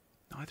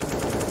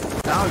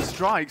 Now he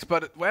strikes,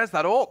 but where's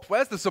that AWP?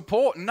 Where's the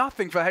support?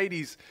 Nothing for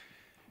Hades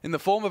in the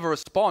form of a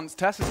response.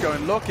 Tess is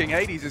going looking.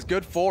 Hades is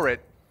good for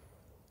it.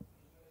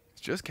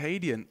 It's just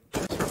Cadian.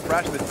 Just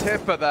refresh the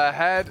tip of the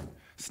head.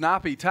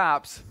 Snappy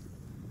taps.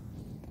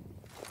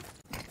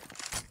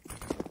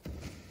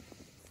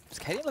 Is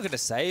Cadian looking to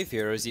save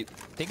here, or is he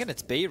thinking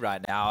it's B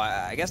right now?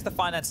 I guess the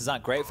finances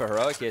aren't great for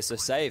Heroic here, so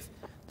save.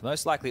 The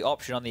most likely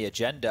option on the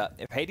agenda.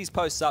 If Hades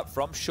posts up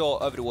from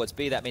short over towards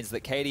B, that means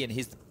that Cadian,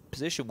 his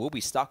position will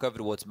be stuck over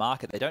towards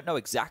market. They don't know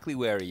exactly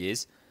where he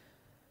is,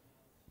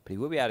 but he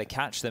will be able to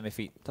catch them if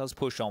he does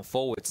push on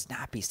forward.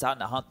 Snappy starting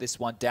to hunt this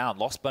one down.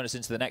 Lost bonus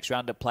into the next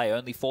round of play,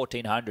 only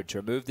 1,400. To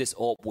remove this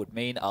AWP would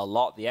mean a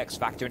lot. The X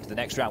factor into the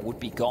next round would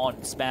be gone.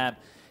 Spam.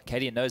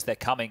 Cadian knows they're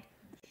coming.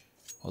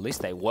 Or at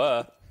least they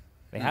were.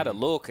 They had a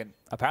look, and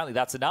apparently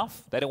that's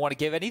enough. They don't want to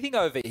give anything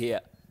over here.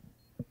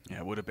 Yeah,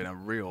 it would have been a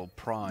real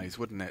prize,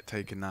 wouldn't it,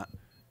 taking that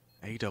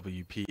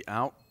AWP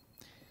out?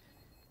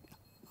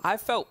 I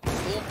felt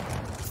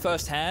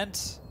firsthand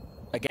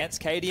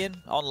against Cadian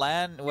on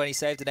LAN when he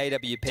saved an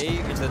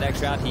AWP. Into the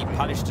next round, he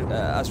punished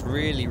us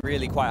really,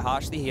 really quite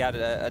harshly. He had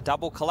a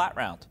double collat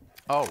round.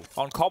 Oh.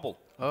 On Cobble.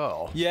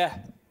 Oh. Yeah.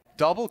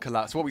 Double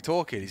collapse. What are we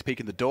talking? He's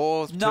peeking the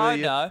doors. No,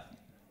 no.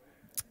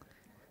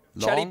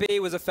 Chatty Long? B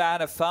was a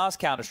fan of fast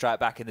Counter-Strike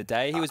back in the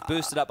day. He was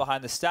boosted up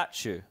behind the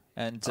statue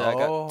and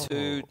got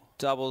 2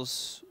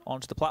 doubles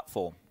onto the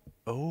platform.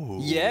 Oh.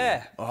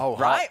 Yeah. Oh,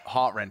 right?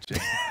 Heart-wrenching.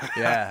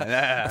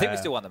 Yeah. I think we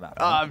still won the map.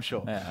 Oh, I'm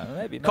sure. Yeah,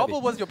 maybe.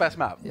 Cobble was your best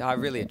map. Yeah, I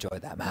really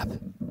enjoyed that map.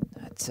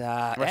 Rest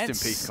in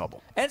peace,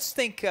 Cobble. ENCE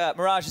think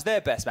Mirage is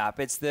their best map.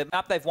 It's the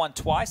map they've won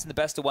twice and the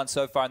best of one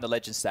so far in the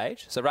Legend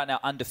stage. So right now,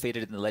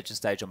 undefeated in the Legend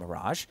stage on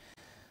Mirage.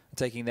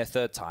 Taking their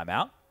 3rd time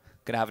out.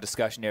 Going to have a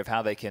discussion here of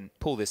how they can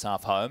pull this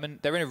half home, and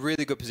they're in a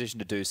really good position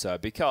to do so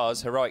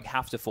because Heroic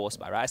have to force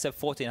buy, right? I said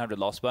 1,400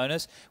 loss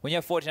bonus. When you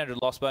have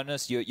 1,400 loss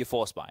bonus, you're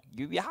force buying.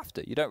 You have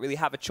to. You don't really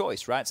have a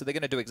choice, right? So they're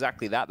going to do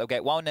exactly that. They'll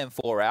get 1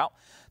 M4 out.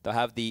 They'll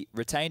have the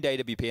retained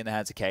AWP in the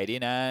hands of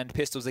Cadian and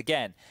pistols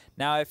again.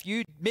 Now, if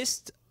you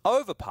missed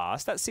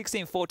overpass, that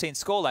 16-14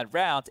 scoreline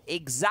round,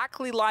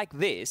 exactly like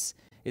this,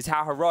 is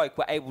how Heroic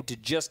were able to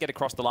just get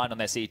across the line on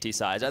their CT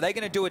sides. Are they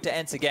going to do it to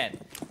ENCE again?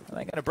 Are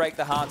they going to break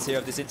the hearts here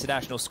of this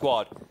international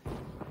squad?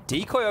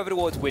 Decoy over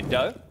towards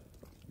window.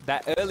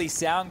 That early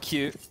sound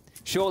cue,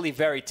 surely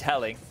very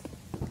telling.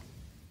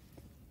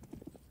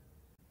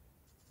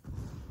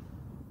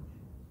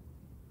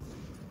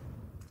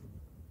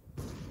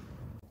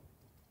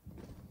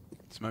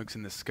 Smoke's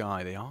in the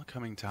sky. They are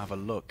coming to have a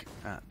look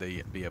at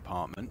the B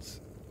apartments.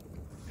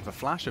 If a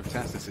flash of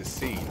Testis is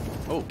seen...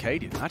 Oh,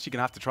 Cadian actually going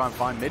to have to try and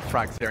find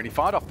mid-frags here. And he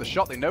fired off the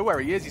shot. They know where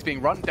he is. He's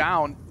being run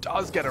down.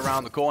 Does get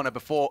around the corner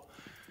before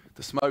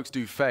the smokes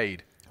do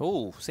fade.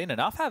 Oh, seen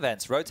enough, have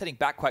ENCE. Rotating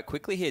back quite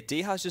quickly here.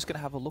 Diha's just going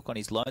to have a look on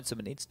his lonesome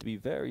and needs to be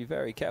very,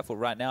 very careful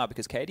right now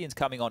because Cadian's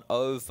coming on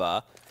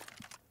over.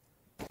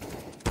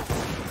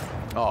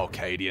 Oh,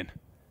 Cadian.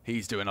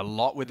 He's doing a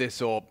lot with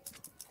this AWP.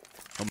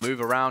 He'll move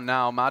around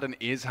now. Madden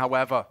is,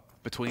 however,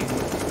 between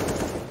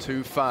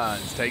 2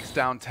 ferns, takes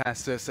down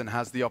Testis and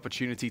has the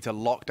opportunity to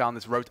lock down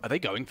this road. Are they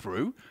going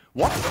through?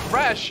 What?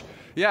 Fresh!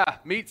 Yeah,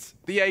 meets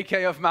the AK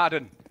of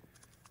Madden.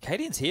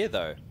 Cadian's here,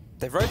 though.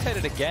 They've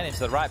rotated again into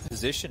the right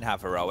position,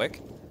 have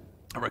Heroic.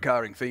 A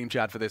recurring theme,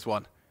 Chad, for this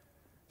one.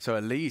 So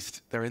at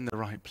least they're in the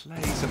right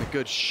place, and a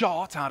good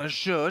shot out of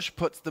Shush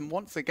puts them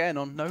once again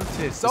on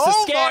notice.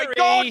 Oh my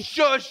God,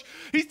 Shush!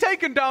 He's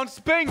taken down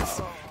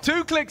Spinks!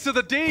 2 clicks of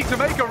the D to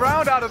make a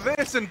round out of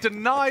this, and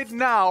denied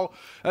now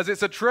as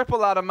it's a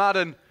triple out of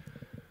Madden.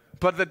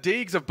 But the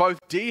Deegs of both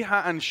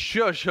D-Hat and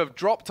Shush have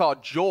dropped our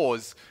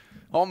jaws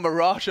on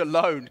Mirage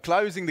alone,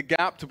 closing the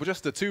gap to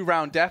just a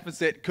 2-round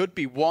deficit. Could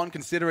be 1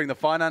 considering the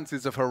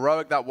finances of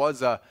Heroic. That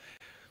was a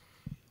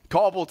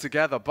cobbled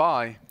together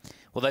by...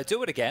 Well, they'll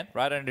do it again,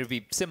 right? And it'll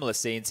be similar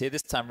scenes here.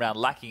 This time around,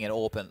 lacking an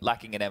AWP and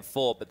lacking an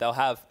M4, but they'll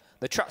have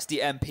the trusty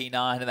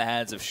MP9 in the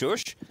hands of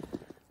Shush.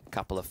 A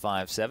couple of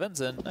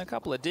 5.7s and a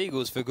couple of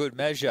Deagles for good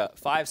measure.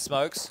 5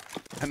 smokes.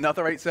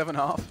 Another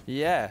 8.7.5.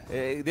 Yeah,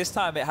 this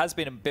time it has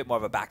been a bit more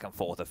of a back and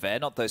forth affair,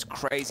 not those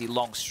crazy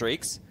long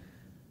streaks.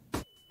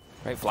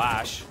 Great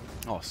flash.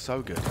 Oh,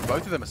 so good.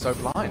 Both of them are so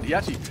blind. He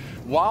actually,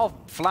 while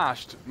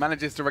flashed,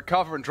 manages to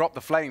recover and drop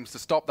the flames to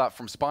stop that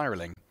from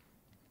spiraling.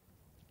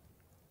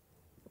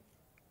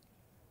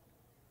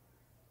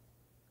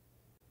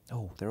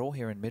 Oh, they're all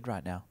here in mid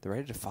right now. They're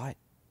ready to fight.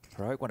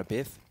 Heroic want a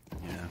biff.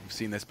 Yeah, we've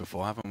seen this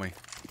before, haven't we?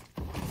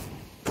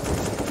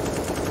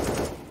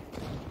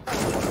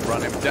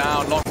 Run him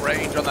down, long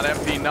range on that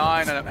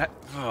MP9, and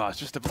it's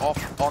just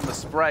off on the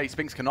spray.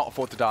 Spinks cannot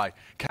afford to die.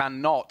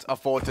 Cannot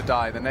afford to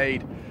die. The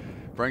nade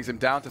brings him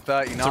down to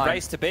 39. It's a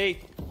race to be.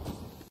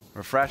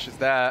 Refresh is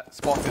there,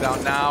 spotted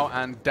out now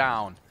and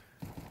down.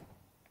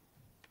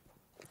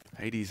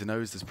 Hades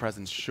knows his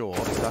presence short,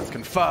 so that's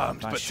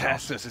confirmed, nice, but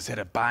Tessus has hit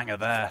a banger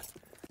there.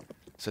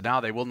 So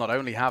now they will not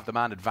only have the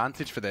man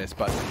advantage for this,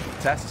 but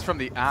Tessus from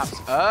the apps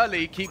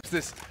early keeps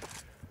this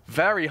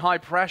very high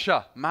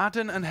pressure.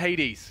 Madden and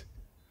Hades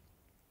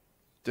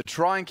to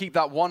try and keep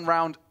that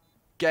one-round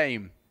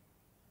game.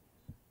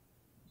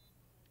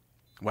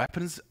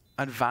 Weapons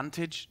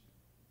advantage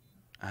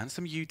and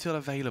some util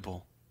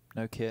available.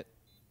 No kit.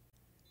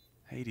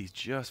 Hades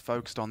just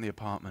focused on the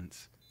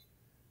apartments.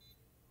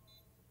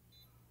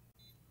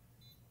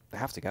 They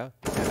have to go.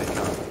 Yeah, they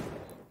come.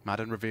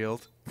 Madden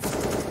revealed.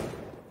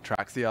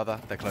 Tracks the other.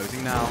 They're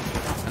closing now.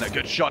 And a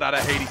good shot out of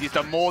Hades. He's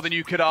done more than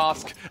you could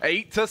ask.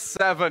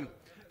 8-7.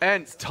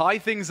 ENCE tie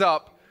things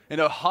up in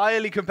a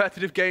highly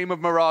competitive game of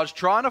Mirage,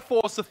 trying to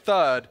force a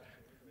third.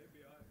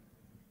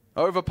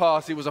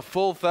 Overpass, it was a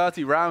full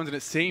 30 rounds, and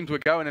it seems we're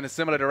going in a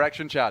similar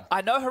direction, Chad.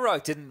 I know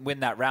Heroic didn't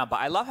win that round, but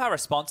I love how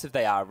responsive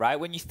they are, right?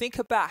 When you think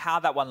about how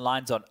that one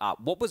lines on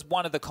up, what was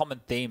one of the common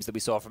themes that we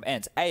saw from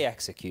ENCE?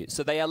 Execute.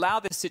 So they allow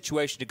this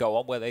situation to go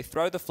on where they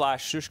throw the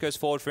flash, Shush goes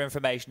forward for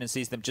information and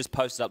sees them just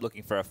posted up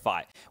looking for a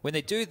fight. When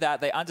they do that,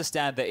 they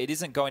understand that it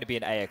isn't going to be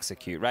an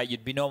execute, right?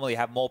 You'd normally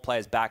have more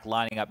players back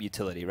lining up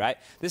utility, right?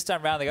 This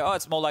time around, they go, oh,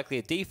 it's more likely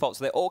a default,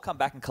 so they all come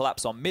back and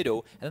collapse on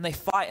middle, and then they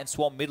fight and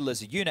swarm middle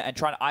as a unit and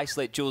try and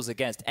isolate Jules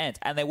against ENCE.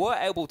 And they were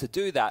able to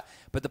do that,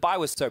 but the buy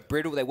was so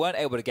brittle, they weren't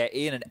able to get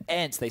in, and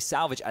ENCE, they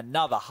salvage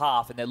another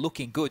half, and they're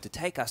looking good to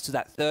take us to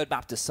that third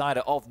map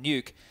decider of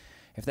Nuke.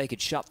 If they could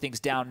shut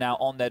things down now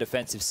on their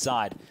defensive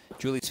side.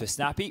 Julius for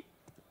Snappy.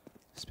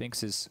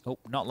 Spinks is, oh,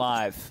 not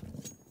live.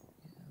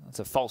 That's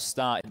a false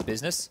start in the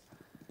business.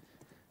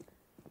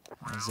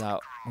 As,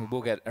 we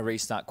will get a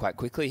restart quite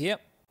quickly here.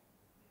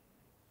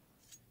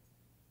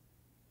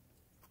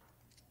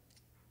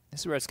 This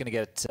is where it's going to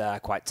get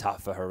quite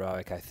tough for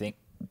Heroic, I think.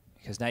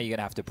 Because now you're going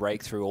to have to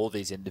break through all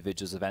these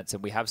individuals events,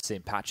 and we have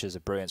seen patches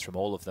of brilliance from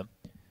all of them.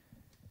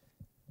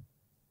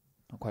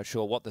 Not quite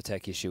sure what the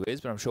tech issue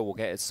is, but I'm sure we'll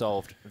get it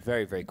solved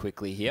very, very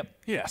quickly here.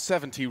 Yeah,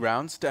 70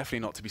 rounds, definitely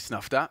not to be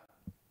snuffed at.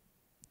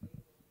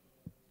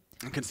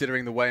 And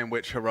considering the way in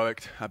which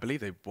Heroic, I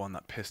believe they won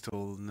that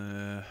pistol.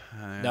 No,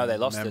 they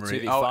lost the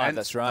 2v5, oh,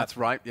 that's right. That's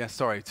right, yeah,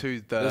 sorry.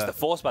 To the, it was the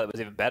Force Spy that was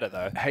even better,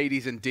 though.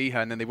 Hades and Diha,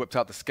 and then they whipped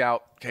out the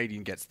Scout.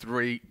 Cadian gets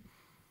 3.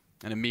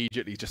 And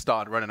immediately just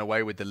started running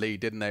away with the lead,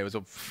 didn't they? It was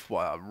a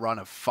run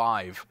of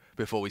 5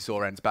 before we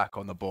saw ENCE back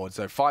on the board.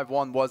 So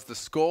 5-1 was the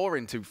score,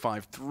 into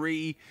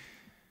 5-3,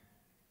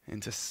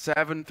 into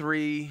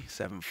 7-3,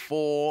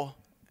 7-4,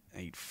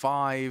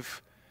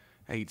 8-5,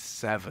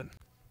 8-7.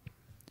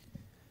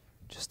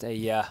 Just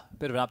a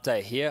bit of an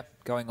update here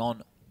going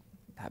on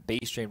at B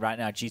stream right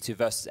now. G2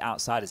 versus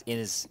Outsiders in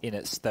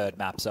its third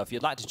map. So if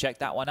you'd like to check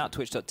that one out,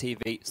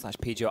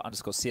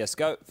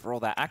 twitch.tv/PGL_CSGO for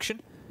all that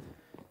action.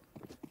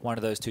 One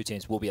of those two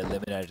teams will be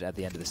eliminated at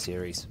the end of the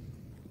series.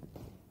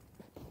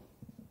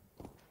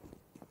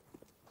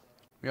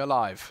 We are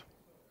live.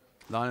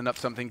 Lining up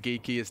something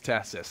geeky as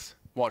Tessus.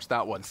 Watch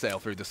that one sail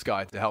through the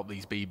sky to help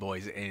these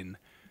B-boys in.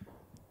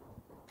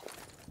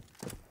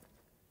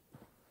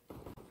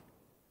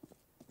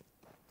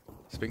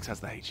 Spinks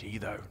has the HE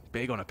though.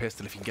 Big on a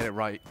pistol if you can get it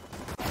right.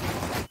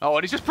 Oh,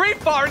 and he's just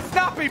pre-firing.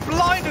 Snappy,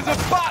 blind as a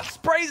bat.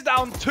 Sprays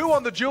down 2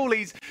 on the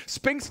Julies.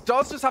 Spinks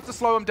does just have to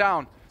slow him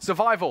down.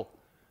 Survival.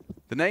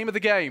 The name of the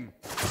game.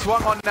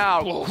 Swung on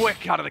now. Whoa.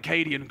 Quick out of the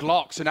Cadian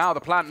Glock. So now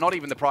the plant, not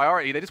even the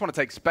priority. They just want to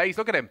take space.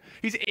 Look at him.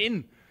 He's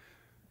in.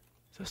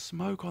 There's a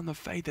smoke on the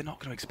fade. They're not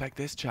going to expect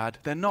this, Chad.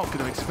 They're not going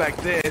to expect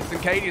this.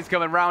 And Cadian's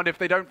coming round if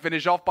they don't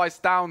finish off by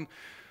Stown.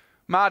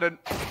 Madden.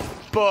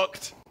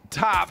 Booked.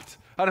 Tapped.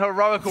 And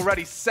Heroic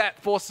already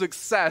set for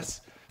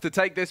success to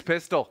take this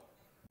pistol.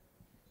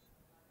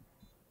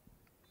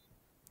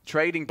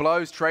 Trading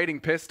blows, trading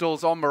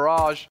pistols on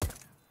Mirage.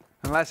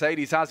 Unless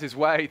Hades has his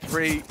way.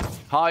 3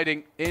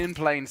 hiding in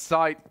plain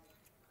sight.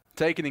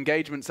 Taking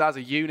engagements as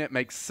a unit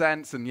makes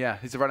sense. And yeah,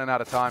 he's running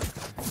out of time.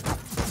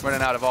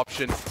 Running out of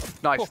options.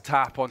 Nice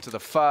tap onto the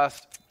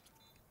first.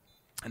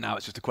 And now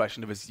it's just a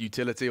question of his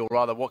utility, or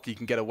rather what he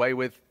can get away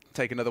with.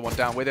 Take another one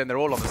down with him. They're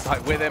all on the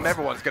site with him.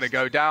 Everyone's going to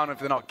go down if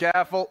they're not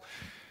careful.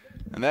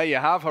 And there you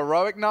have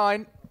Heroic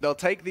 9. They'll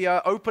take the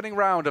opening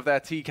round of their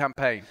T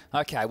campaign.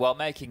 Okay, well,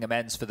 making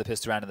amends for the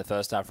pistol round in the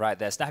first half right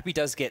there. Snappy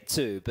does get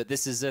 2, but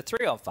this is a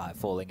 3-on-5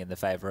 falling in the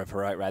favor of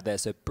Heroic right there.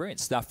 So brilliant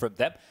stuff from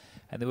them.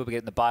 And they will be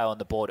getting the buy on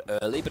the board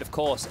early. But of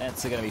course,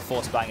 ENCE are going to be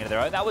forced buying into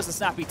their own. That was the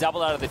Snappy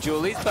double out of the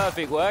Julies.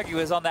 Perfect work. He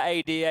was on the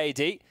AD.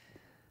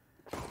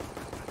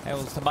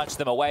 Able to munch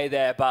them away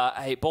there, but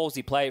a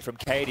ballsy play from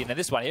Cadian. And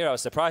this one here, I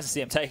was surprised to see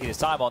him taking his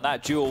time on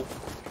that duel.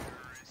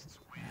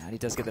 And he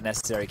does get the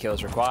necessary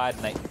kills required.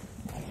 And they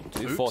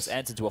Do force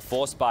ENCE into a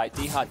force bite.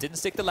 D-Hard didn't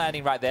stick the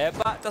landing right there,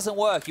 but it doesn't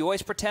work. You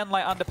always pretend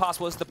like underpass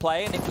was the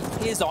play, and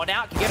if he is on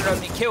out, can get an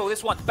opening kill.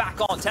 This one's back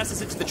on.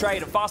 Tessus into the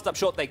trade, and fast up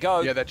short they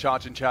go. Yeah, they're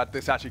charging, Chad.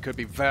 This actually could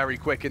be very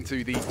quick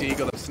into the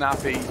Deagle of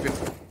Snappy.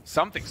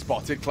 Something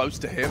spotted close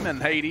to him,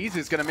 and Hades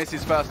is going to miss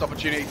his first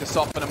opportunity to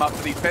soften him up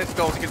for these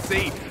pistols. You can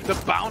see the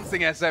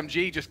bouncing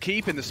SMG just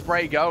keeping the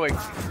spray going,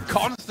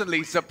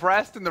 constantly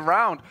suppressed in the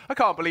round. I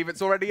can't believe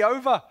it's already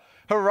over.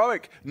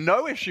 Heroic,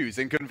 no issues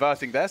in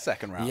converting their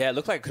second round. Yeah, it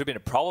looked like it could have been a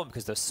problem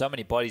because there's so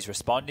many bodies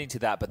responding to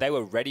that, but they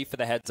were ready for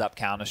the heads-up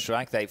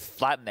Counter-Strike. They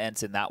flattened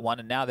ENCE in that one,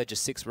 and now they're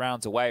just 6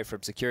 rounds away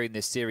from securing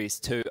this series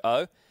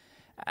 2-0.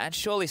 And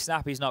surely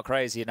Snappy's not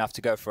crazy enough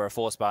to go for a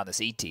force bar on the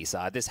CT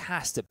side. This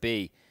has to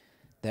be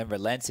them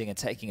relenting and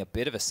taking a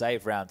bit of a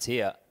save round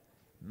here.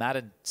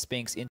 Madden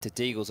Spinks into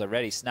Deagles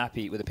already.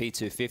 Snappy with a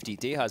P250.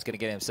 D-Hard's going to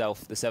get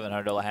himself the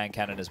 $700 hand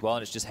cannon as well,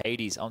 and it's just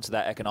Hades onto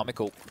that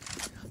economical.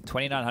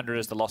 2,900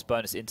 as the lost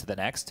bonus into the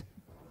next.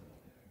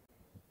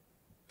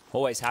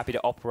 Always happy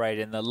to operate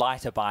in the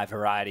lighter buy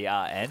variety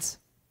are ENCE.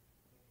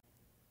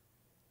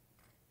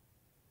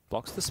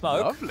 Blocks the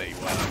smoke. Lovely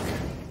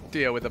work.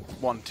 Deal with a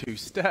 1-2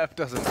 step.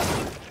 Doesn't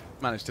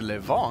manage to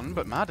live on,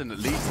 but Madden at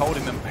least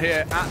holding them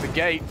here at the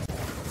gate.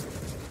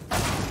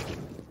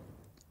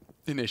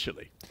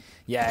 Initially.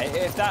 Yeah,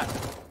 if that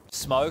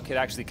smoke had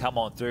actually come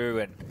on through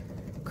and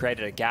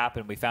created a gap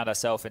and we found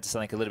ourselves into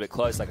something a little bit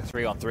close, like a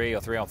 3-on-3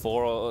 or 3-on-4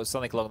 or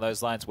something along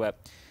those lines where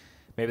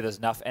maybe there's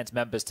enough ENCE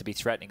members to be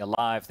threatening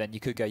alive, then you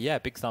could go, yeah,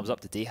 big thumbs up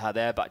to D-Hard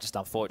there, but just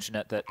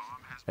unfortunate that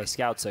they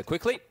scoured so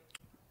quickly.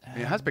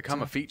 It has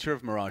become a feature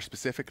of Mirage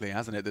specifically,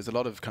 hasn't it? There's a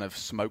lot of kind of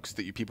smokes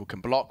that people can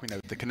block. We know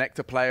the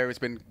connector player has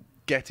been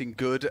getting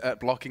good at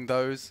blocking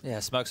those. Yeah,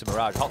 smokes and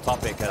Mirage, hot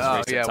topic.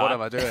 Oh yeah, what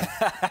am I doing?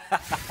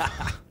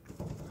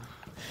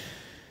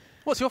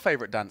 What's your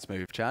favourite dance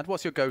move, Chad?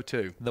 What's your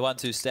go-to? The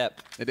 1-2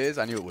 step. It is?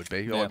 I knew it would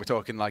be. Yeah. Or we're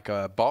talking like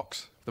a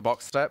box, the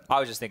box step? I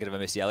was just thinking of a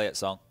Missy Elliott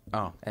song.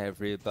 Oh.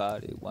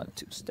 Everybody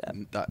 1-2 step.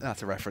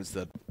 That's a reference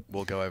that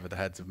will go over the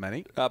heads of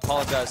many. I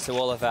apologise to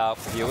all of our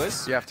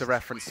viewers. You have to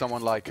reference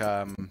someone like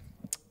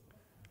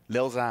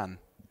Lil Xan.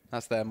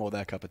 That's more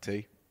their cup of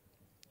tea.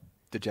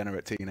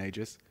 Degenerate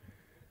teenagers.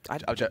 Do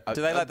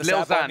they like the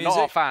Lil sad boy Xan, music? not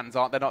our fans,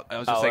 aren't they? Not. I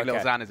was just saying okay.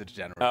 Lil Xan is a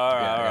degenerate. All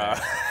right,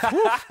 yeah.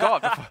 Woof,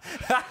 God,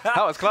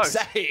 that was close.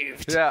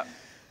 Saved. Yeah.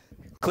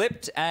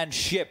 Clipped and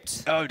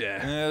shipped. Oh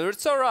dear.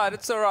 It's all right.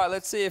 It's all right.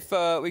 Let's see if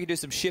we can do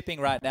some shipping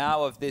right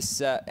now of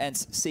this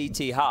ENCE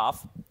CT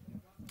half.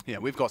 Yeah,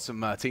 we've got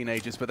some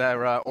teenagers, but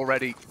they're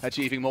already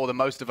achieving more than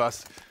most of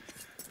us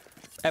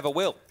ever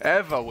will.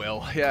 Ever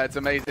will. Yeah, it's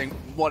amazing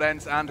what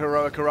ENCE and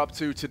Heroic are up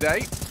to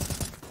today.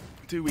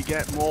 Do we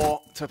get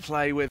more to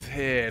play with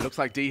here? Looks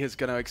like D is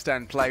going to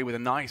extend play with a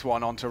nice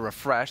one onto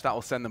Refresh. That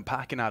will send them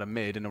packing out of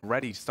mid and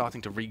already starting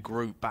to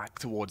regroup back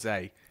towards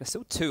A. There's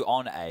still 2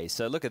 on A,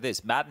 so look at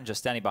this. Madden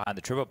just standing behind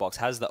the triple box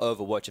has the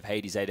overwatch of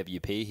Hades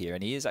AWP here,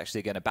 and he is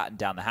actually going to batten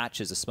down the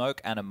hatches. A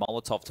smoke and a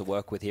Molotov to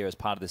work with here as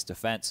part of this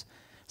defense.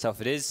 So if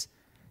it is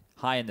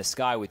high in the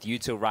sky with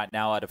Util right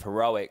now out of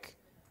Heroic,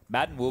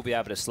 Madden will be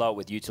able to slow it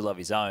with Util of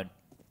his own.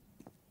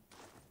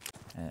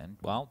 And,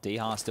 well,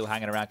 D-Har still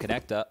hanging around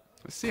connector.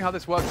 Let's see how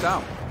this works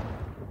out.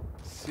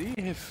 See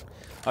if...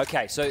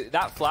 Okay, so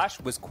that flash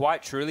was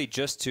quite truly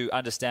just to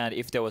understand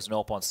if there was an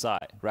AWP on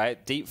site,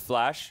 right? Deep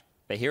flash,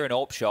 they hear an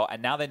AWP shot,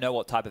 and now they know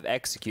what type of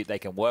execute they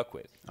can work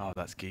with. Oh,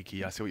 that's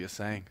geeky. I see what you're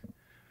saying.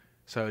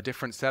 So a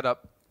different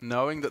setup,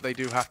 knowing that they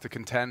do have to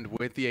contend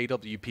with the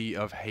AWP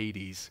of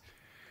Hades.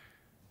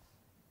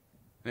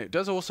 And it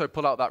does also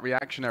pull out that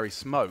reactionary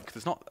smoke.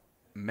 There's not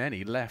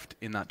many left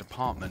in that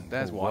department.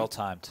 There's one. Well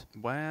timed.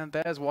 Well,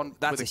 there's one.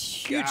 That's a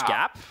huge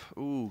gap.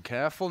 Ooh,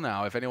 careful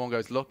now. If anyone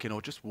goes looking or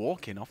just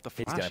walking off the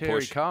flash, here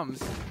push. he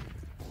comes.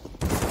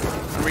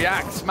 And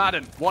reacts.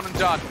 Madden, one and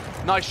done.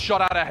 Nice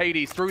shot out of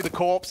Hades through the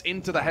corpse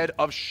into the head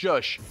of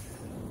Shush.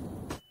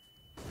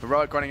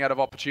 Heroic running out of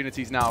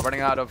opportunities now,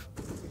 running out of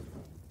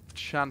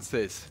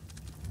chances.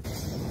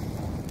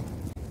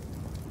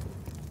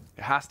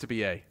 It has to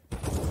be A.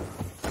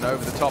 And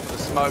over the top of the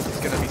smoke, it's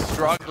going to be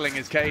struggling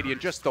as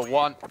Cadian, just the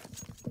one.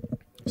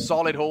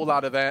 Solid haul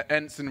out of there.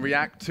 ENCE and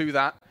react to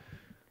that.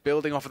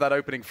 Building off of that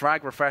opening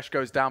frag, Refresh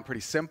goes down pretty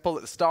simple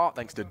at the start,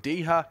 thanks to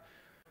D-Hard.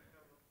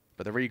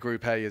 But the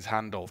regroup A is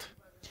handled.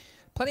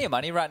 Plenty of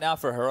money right now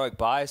for a Heroic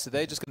buy, so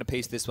they're just going to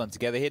piece this one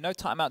together here. No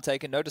timeout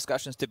taken, no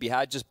discussions to be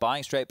had, just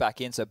buying straight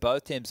back in. So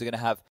both teams are going to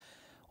have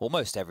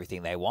almost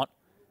everything they want.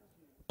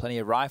 Plenty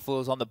of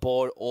rifles on the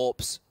board,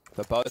 AWPs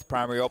for both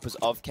primary AWPers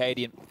of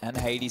Cadian and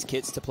Hades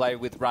kits to play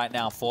with right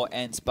now for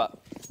ENCE. But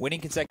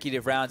winning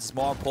consecutive rounds is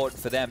more important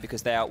for them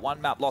because they are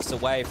one map loss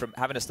away from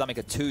having to stomach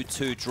a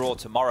 2-2 draw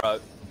tomorrow.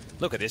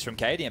 Look at this from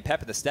Cadian.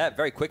 Pep at the step,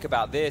 very quick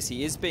about this.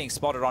 He is being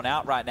spotted on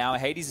out right now.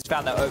 Hades has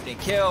found that opening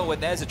kill. When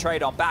there's a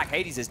trade on back,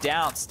 Hades is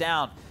down.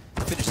 Stown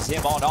finishes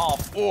him on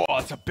off. Oh,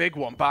 it's a big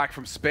one back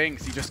from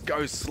Spinks. He just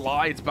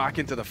slides back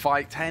into the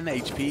fight. 10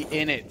 HP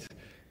in it.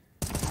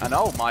 And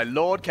oh my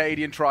lord,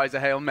 Cadian tries a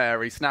Hail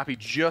Mary. Snappy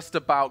just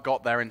about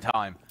got there in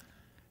time.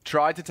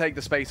 Tried to take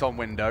the space on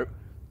window.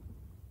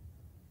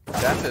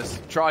 There Tessus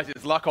tries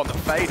his luck on the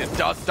fade and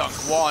does dunk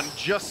one.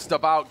 Just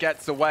about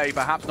gets away,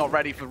 perhaps not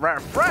ready for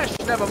refresh.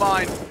 Never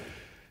mind.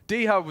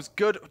 Diha was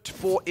good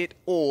for it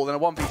all. And a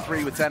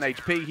 1v3 with 10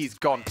 HP, he's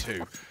gone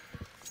too.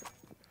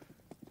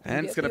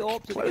 And it's going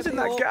to close in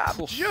that gap,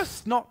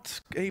 just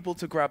not able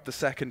to grab the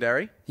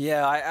secondary.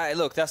 Yeah,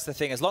 look, that's the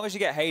thing. As long as you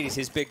get Hades,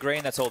 his big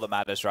green, that's all that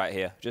matters right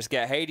here. Just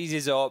get Hades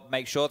his AWP,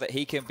 make sure that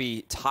he can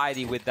be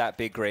tidy with that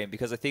big green,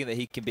 because I think that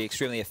he can be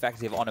extremely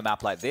effective on a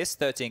map like this.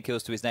 13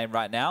 kills to his name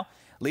right now.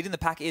 Leading the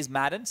pack is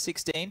Madden,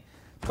 16.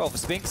 12 for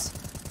Spinks.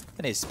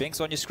 And here's Spinks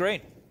on your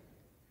screen.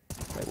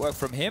 Great work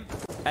from him.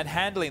 And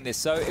handling this.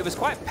 So it was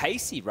quite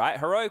pacey, right?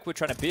 Heroic were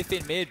trying to biff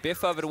in mid,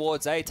 biff over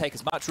towards A, take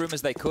as much room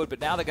as they could,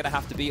 but now they're going to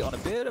have to be on a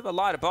bit of a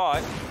lighter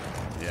buy.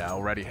 Yeah,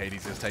 already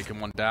Hades has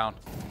taken one down.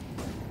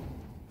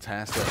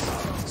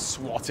 Tessus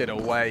swatted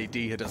away.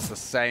 Diha does the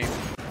same.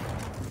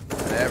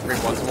 And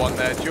everyone's won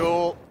their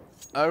duel.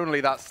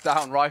 Only that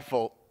down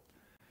rifle.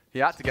 He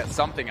had to get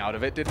something out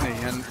of it, didn't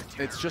he? And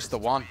it's just the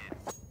one.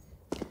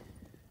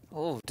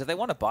 Oh, do they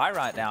want to buy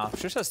right now?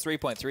 Shush has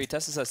 3.3,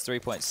 Tessus has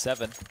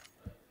 3.7.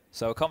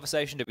 So a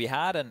conversation to be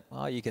had, and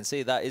well, you can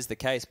see that is the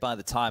case by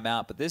the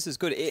timeout. But this is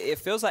good. It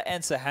feels like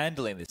ENCE are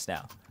handling this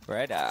now,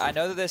 right? I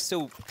know that they're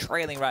still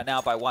trailing right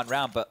now by 1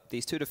 round, but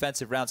these 2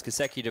 defensive rounds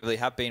consecutively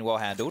have been well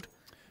handled.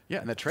 Yeah,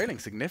 and they're trailing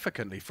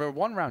significantly. For a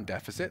 1-round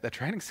deficit, they're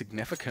trailing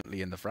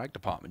significantly in the frag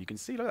department. You can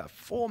see, look at that,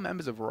 4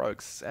 members of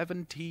Heroic,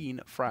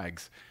 17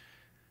 frags.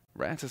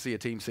 Rare to see a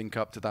team sync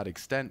up to that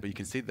extent, but you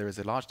can see there is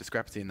a large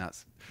discrepancy in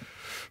that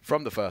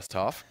from the first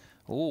half.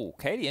 Ooh,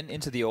 Cadian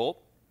into the AWP.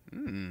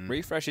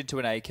 Refresh into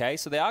an AK,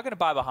 so they are going to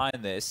buy behind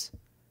this.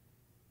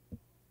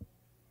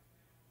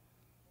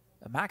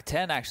 A Mac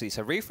 10 actually,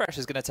 so Refresh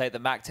is going to take the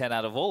Mac 10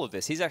 out of all of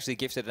this. He's actually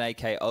gifted an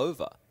AK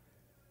over.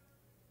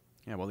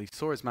 Yeah, well, he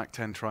saw his Mac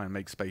 10 try and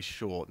make space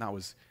short. That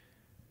was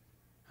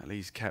at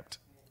least kept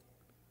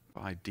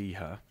by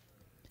Diha.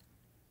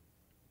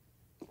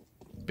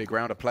 Big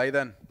round of play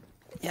then.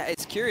 Yeah,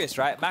 it's curious,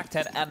 right? Mac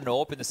 10 and an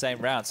AWP in the same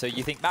round. So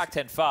you think Mac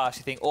 10 fast,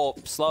 you think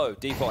AWP slow,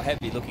 default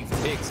heavy, looking for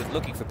picks, and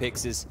looking for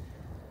picks is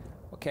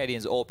what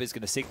Cadian's AWP is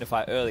going to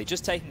signify early.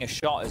 Just taking a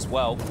shot as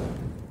well.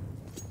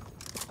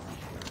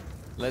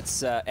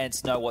 Let's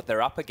ENCE know what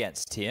they're up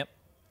against here.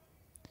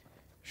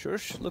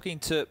 Shush looking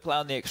to play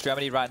on the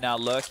extremity right now,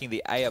 lurking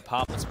the A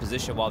apartments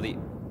position, while the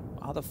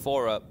other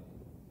 4 are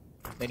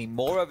leaning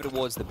more over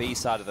towards the B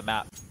side of the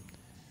map.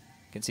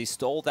 You can see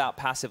stalled out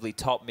passively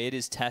top mid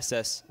is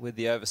Tessus with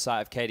the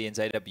oversight of Cadian's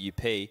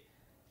AWP.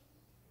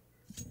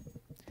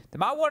 They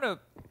might want to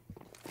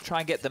try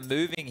and get them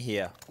moving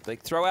here.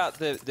 Like, throw out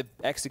the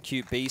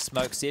execute B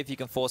smoke, see if you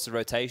can force a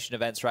rotation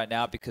of ENCE right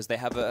now, because they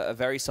have a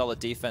very solid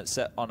defense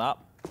set on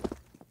up.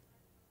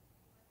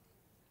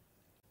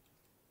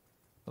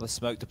 Well, the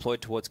smoke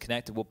deployed towards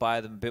connector will buy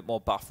them a bit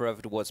more buffer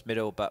over towards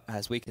middle, but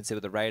as we can see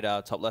with the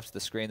radar top left of the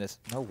screen, there's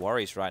no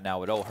worries right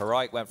now at all.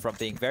 Heroic went from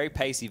being very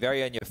pacey,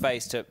 very on your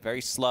face, to very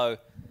slow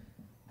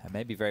and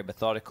maybe very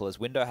methodical, as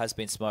window has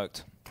been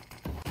smoked.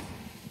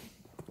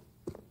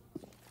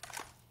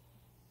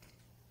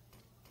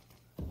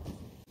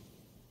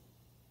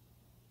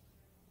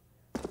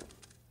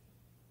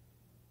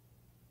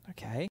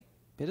 Okay,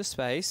 bit of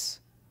space.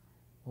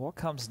 What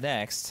comes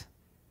next?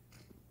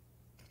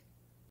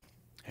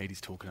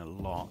 Hades talking a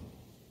lot.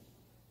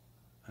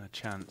 And a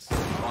chance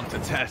on to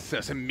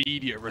Tessus.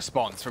 Immediate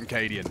response from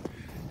Cadian.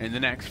 In the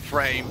next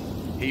frame,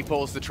 he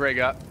pulls the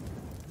trigger.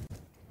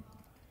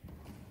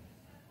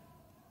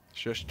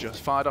 Shush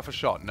just fired off a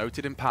shot.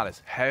 Noted in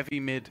Palace.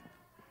 Heavy mid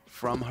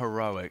from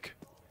Heroic.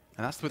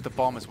 And that's with the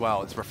bomb as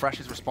well. It's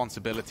Refresh's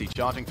responsibility.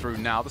 Charging through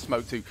now. The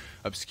smoke to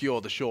obscure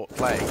the short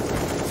play.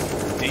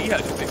 Diha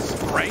just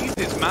sprays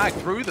his mag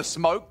through the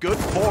smoke. Good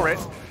for it.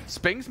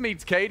 Spinks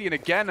meets Cadian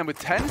again, and with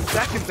 10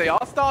 seconds, they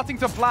are starting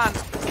to plant.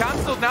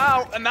 Cancelled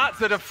now, and that's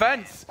the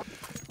defense.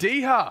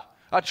 Diha,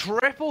 a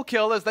triple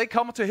kill as they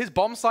come to his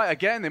bomb site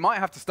again. They might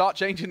have to start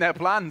changing their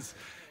plans,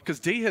 because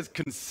Diha's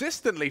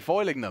consistently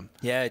foiling them.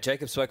 Yeah,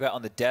 Jacob spoke about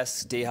on the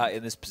desk Diha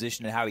in this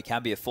position and how he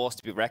can be a force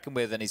to be reckoned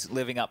with, and he's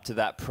living up to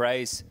that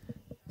praise.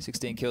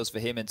 16 kills for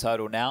him in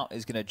total now.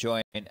 He's going to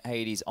join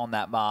Hades on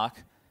that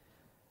mark.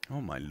 Oh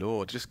my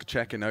lord, just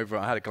checking over.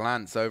 I had a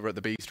glance over at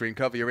the B stream.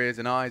 Cover your ears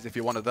and eyes if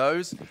you're one of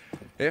those.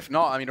 If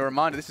not, I mean, a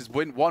reminder, this is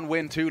 1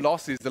 win, 2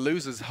 losses. The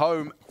loser's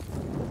home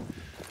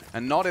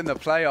and not in the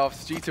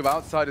playoffs. G2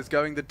 Outsiders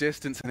going the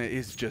distance, and it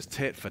is just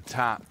tit for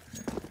tat.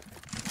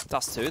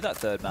 Dust 2, that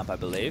third map, I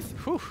believe.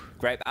 Whew.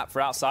 Great map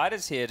for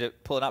Outsiders here to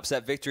pull an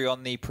upset victory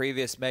on the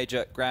previous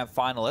major grand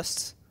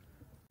finalists.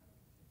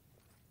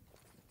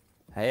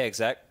 Hey,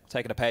 exec.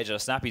 Taking a page out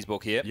of Snappy's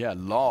book here. Yeah, a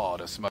lot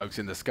of smokes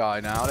in the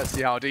sky now. Let's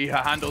see how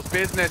Diha handles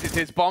business. It's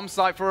his bomb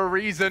site for a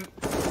reason.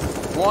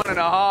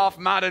 1.5.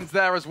 Madden's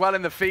there as well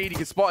in the feed. He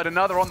can spotted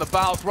another on the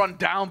bounce, run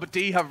down, but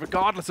Diha,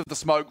 regardless of the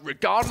smoke,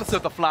 regardless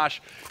of the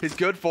flash, is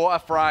good for a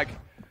frag.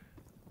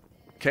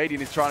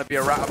 Cadian is trying to be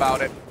a rat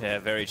about it. Yeah,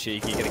 very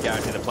cheeky. Going to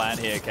guarantee the plan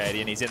here,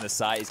 Cadian. He's in the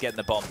site. He's getting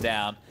the bomb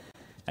down.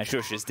 And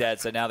Shush is dead,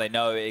 so now they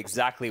know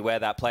exactly where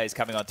that play is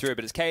coming on through.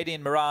 But it's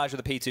Cadian, Mirage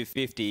with a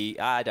P250.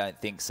 I don't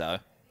think so.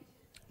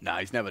 Nah,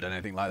 he's never done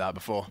anything like that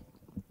before.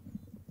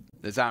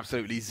 There's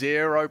absolutely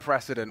zero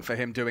precedent for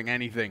him doing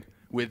anything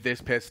with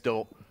this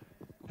pistol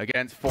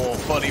against 4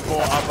 fully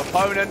bought up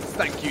opponents.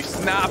 Thank you,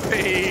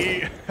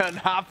 Snappy. And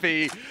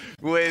happy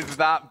with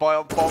that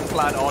bomb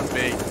plant on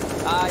B.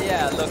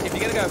 Yeah, look, if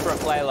you're going to go for a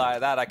play like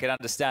that, I can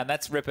understand.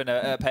 That's ripping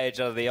a page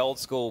out of the old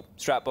school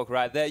strat book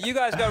right there. You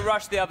guys go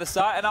rush the other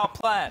side and I'll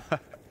plan.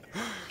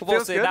 We've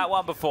all seen that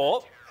one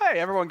before. Hey,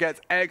 everyone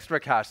gets extra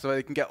cash so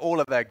they can get all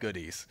of their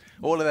goodies,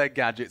 all of their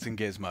gadgets and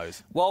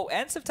gizmos. Well,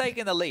 ENCE have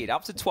taken the lead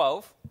up to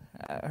 12.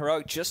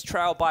 Heroic just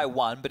trailed by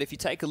 1, but if you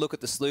take a look at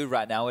the slew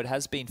right now, it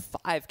has been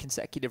 5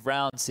 consecutive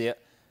rounds here.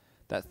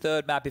 That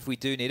third map, if we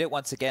do need it,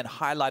 once again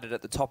highlighted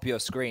at the top of your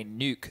screen,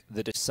 Nuke,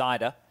 the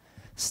decider.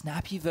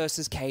 Snappy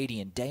versus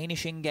Cadian,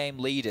 Danish in-game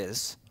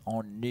leaders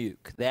on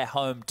Nuke, their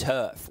home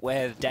turf,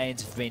 where the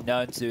Danes have been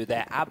known to do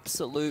their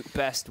absolute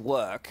best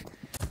work.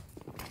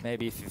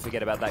 Maybe if you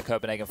forget about that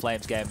Copenhagen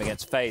Flames game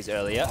against FaZe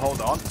earlier.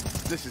 Hold on.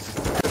 This is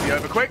going to be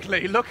over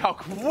quickly. Look how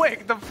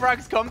quick the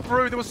frags come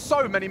through. There were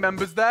so many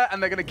members there,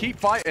 and they're going to keep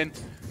fighting.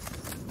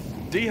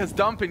 D has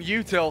dumping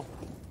util.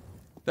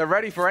 They're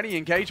ready for any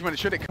engagement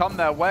should it come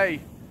their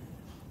way.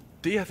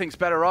 D, I think's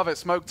better of it.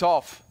 Smoked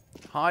off.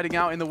 Hiding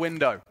out in the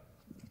window.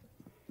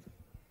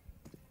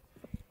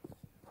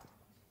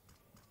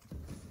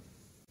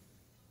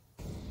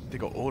 They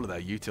got all of their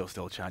util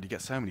still, Chad. You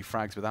get so many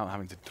frags without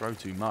having to throw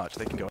too much.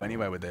 They can go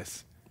anywhere with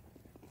this.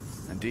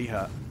 And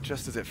Diha,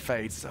 just as it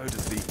fades, so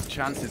does the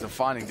chances of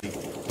finding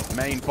the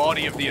main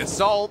body of the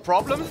assault.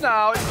 Problems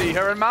now. It's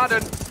Diha and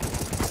Madden.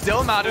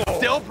 Still Madden,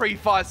 still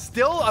pre-fire,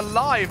 still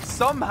alive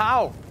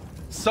somehow.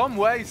 Some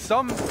way,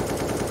 some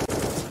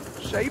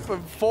shape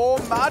of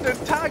form. Madden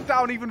tagged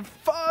down even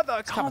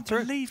further. Can't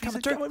believe he's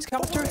coming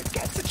through.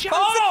 Gets a chance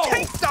to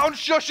take down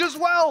Shush as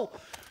well.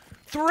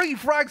 3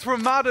 frags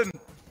from Madden.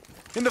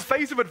 In the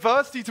face of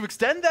adversity to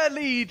extend their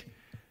lead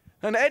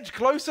and edge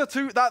closer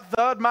to that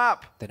third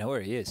map. They know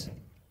where he is.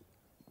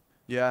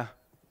 Yeah.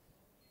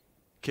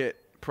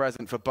 Kit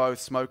present for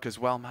both. Smoke as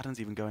well. Madden's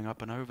even going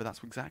up and over.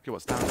 That's exactly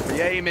what Stan's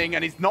re-aiming,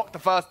 and he's knocked the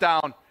first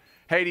down.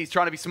 Hades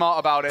trying to be smart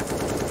about it.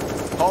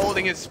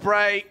 Holding his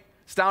spray.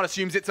 Stan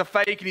assumes it's a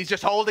fake, and he's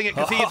just holding it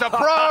because he is a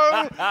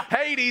pro.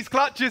 Hades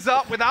clutches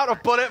up without a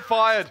bullet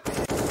fired.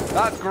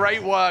 That's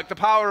great work. The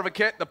power of a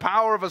kit, the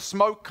power of a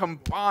smoke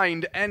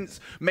combined. ENCE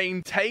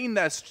maintain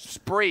their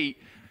spree.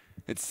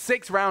 It's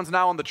 6 rounds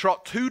now on the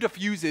trot. 2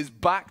 defuses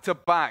back to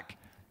back.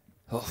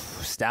 Oh,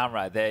 Stan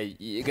right there.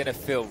 You're going to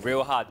feel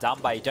real hard done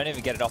by. You don't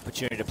even get an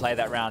opportunity to play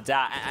that round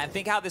out. And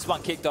think how this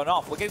one kicked on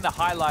off. We're getting the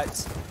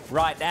highlights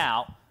right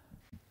now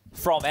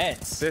from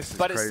ENCE.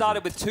 But crazy. It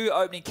started with 2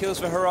 opening kills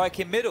for Heroic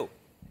in middle.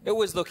 It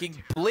was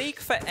looking bleak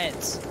for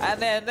ENCE. And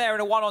then they're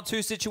in a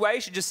 1-on-2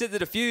 situation, just sit the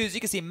defuse.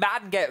 You can see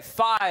Madden get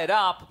fired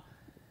up.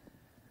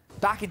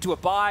 Back into a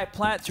buy,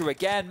 plant through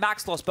again.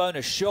 Max loss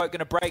bonus short, going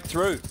to break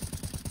through.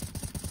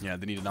 Yeah,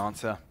 they need an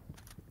answer.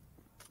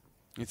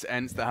 It's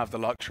ENCE that have the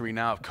luxury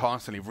now of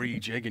constantly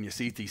rejigging your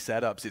CT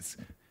setups.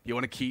 You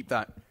want to keep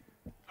that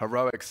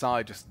Heroic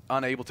side just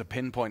unable to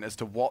pinpoint as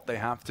to what they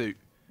have to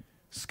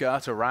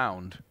skirt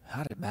around.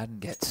 How did Madden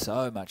get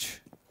so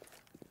much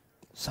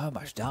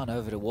done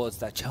over towards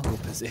that jungle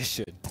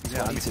position?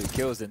 Yeah, 22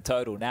 kills in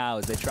total now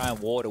as they try and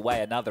ward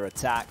away another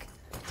attack.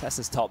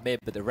 Tessa's top mid,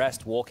 but the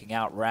rest walking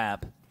out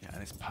ramp. Yeah,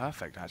 and it's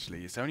perfect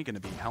actually. It's only going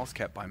to be house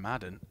kept by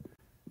Madden.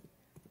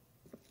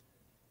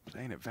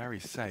 Playing it very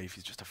safe.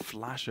 He's just a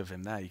flash of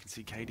him there. You can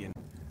see Cadian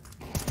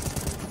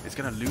is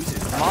going to lose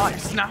his life.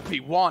 Snappy,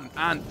 1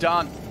 and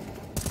done.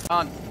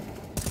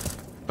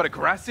 But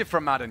aggressive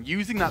from Madden,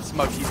 using that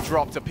smoke he's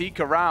dropped to peek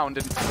around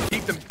and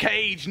keep them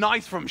caged.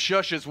 Nice from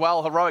Shush as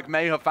well. Heroic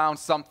may have found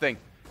something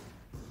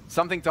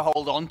to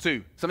hold on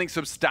to, something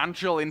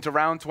substantial into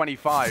round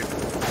 25.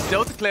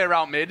 Still to clear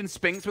out mid, and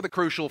Spinks with a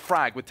crucial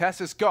frag. With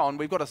Tessa's gone,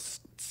 we've got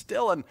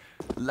still a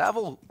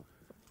level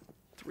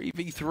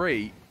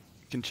 3v3.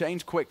 Can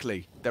change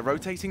quickly. They're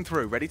rotating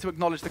through, ready to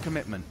acknowledge the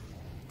commitment.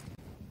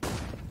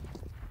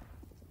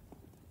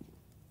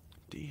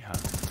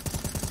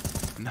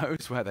 Diha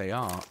knows where they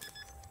are.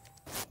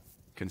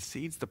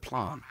 Concedes the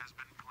plant.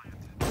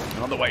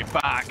 And on the way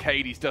back,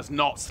 Hades does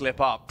not slip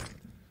up.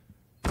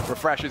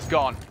 Refresh is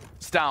gone.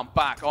 Stan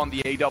back on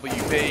the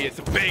AWP. It's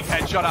a big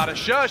headshot out of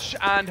Shush,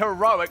 and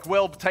Heroic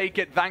will take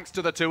it thanks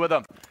to the 2 of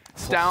them.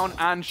 Stan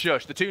and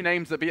Shush, the 2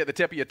 names that be at the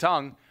tip of your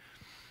tongue,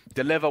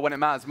 deliver when it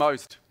matters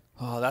most.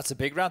 Oh, that's a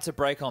big round to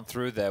break on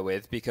through there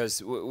with,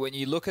 because when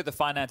you look at the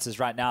finances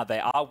right now, they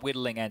are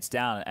whittling ENCE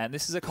down. And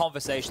this is a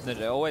conversation that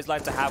I always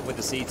like to have with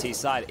the CT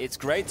side. It's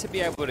great to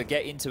be able to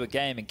get into a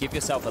game and give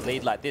yourself a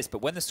lead like this,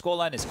 but when the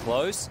scoreline is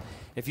close,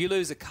 if you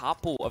lose a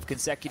couple of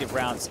consecutive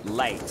rounds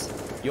late,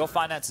 your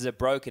finances are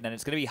broken, and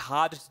it's going to be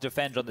harder to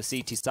defend on the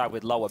CT side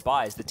with lower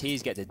buys. The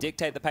Ts get to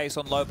dictate the pace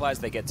on low buys.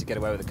 They get to get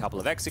away with a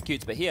couple of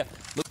executes. But here,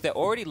 look, they're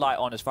already light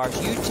on as far as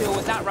util,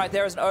 and that right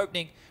there is an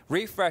opening.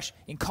 Refresh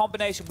in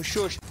combination with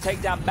Shush,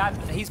 take down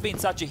Madden. He's been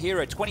such a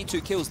hero. 22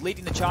 kills,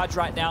 leading the charge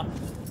right now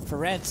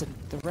for ENCE, and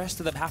the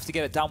rest of them have to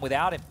get it done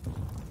without him.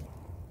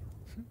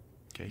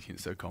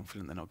 Cadian's so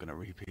confident they're not going to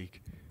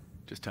re-peek.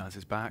 Just turns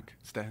his back,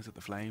 stares at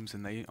the flames,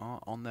 and they are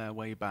on their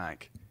way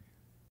back.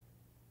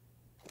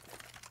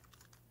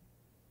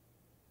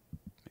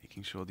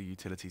 Making sure the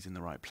utility's in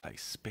the right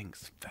place.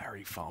 Spinks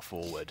very far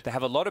forward. They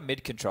have a lot of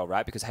mid control,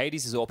 right? Because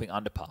Hades is AWPing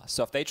underpass.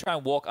 So if they try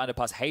and walk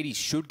underpass, Hades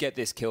should get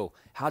this kill.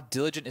 How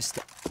diligent is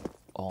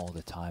Oh,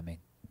 the timing.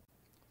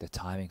 The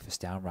timing for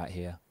Stown right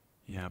here.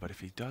 Yeah, but if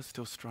he does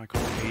still strike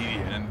on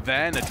Canadian and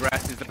then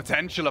addresses the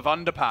potential of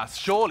underpass,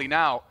 surely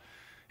now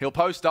he'll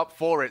post up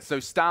for it. So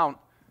Stown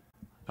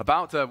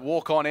about to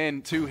walk on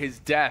in to his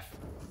death.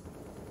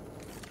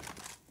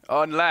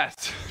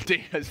 Unless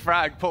Dia's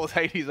frag pulls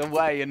Hades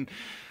away and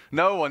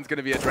no one's going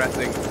to be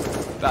addressing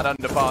that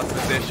underpass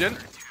position.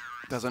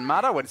 Doesn't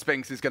matter when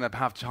Spinks is going to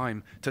have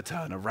time to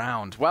turn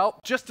around. Well,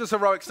 just as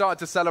Heroic started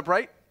to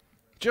celebrate,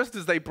 just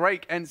as they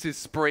break ENCE's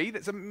spree,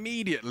 that's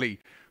immediately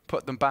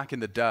put them back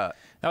in the dirt.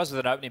 That was with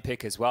an opening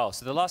pick as well.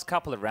 So the last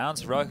couple of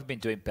rounds, Heroic have been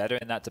doing better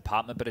in that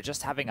department, but are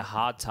just having a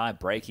hard time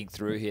breaking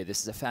through here.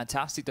 This is a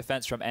fantastic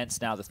defense from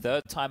ENCE now. The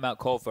third timeout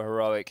call for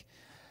Heroic.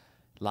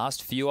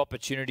 Last few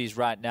opportunities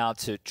right now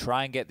to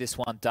try and get this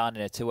one done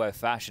in a 2-0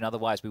 fashion.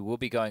 Otherwise, we will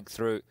be going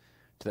through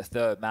to the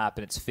third map,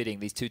 and it's fitting.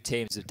 These two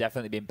teams have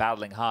definitely been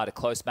battling hard. A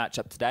close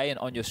matchup today, and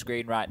on your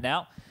screen right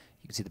now,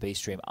 you can see the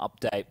B-Stream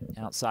update.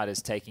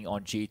 Outsiders taking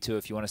on G2.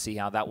 If you want to see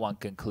how that one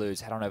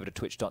concludes, head on over to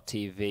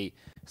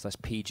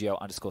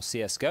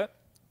twitch.tv/PGL_CSGO. You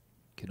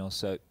can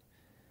also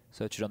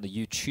search it on the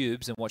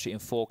YouTubes and watch it in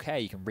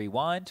 4K. You can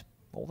rewind,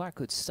 all that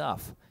good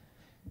stuff.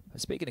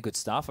 But speaking of good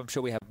stuff, I'm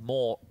sure we have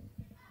more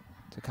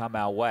to come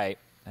our way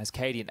as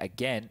Cadian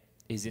again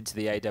is into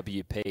the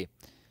AWP. He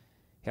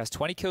has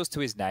 20 kills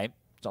to his name.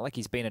 It's not like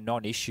he's been a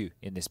non-issue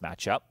in this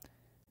matchup.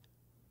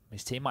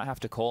 His team might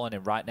have to call on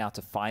him right now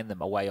to find them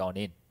a way on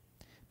in.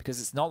 Because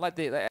it's not like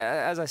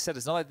as I said,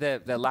 it's not like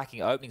they're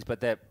lacking openings,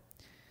 but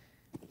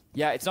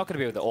yeah, it's not going to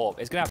be with the AWP.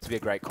 It's going to have to be a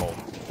great call.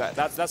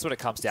 That's what it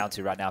comes down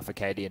to right now for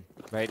Cadian.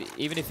 Right?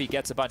 Even if he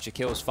gets a bunch of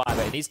kills,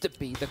 it needs to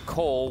be the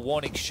call,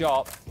 warning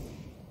shot.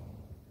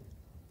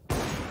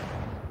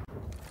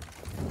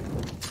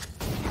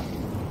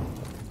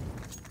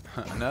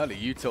 An early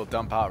util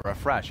dump out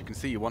refresh. You can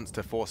see he wants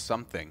to force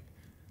something,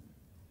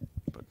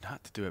 but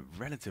had to do it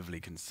relatively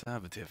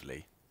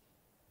conservatively.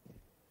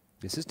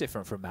 This is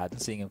different from Madden,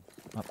 seeing him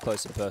up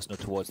close and personal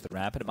towards the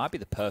ramp, and it might be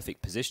the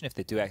perfect position if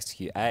they do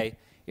execute A.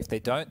 If they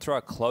don't throw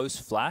a close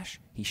flash,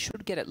 he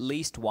should get at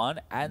least one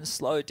and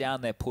slow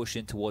down their push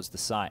in towards the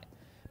site.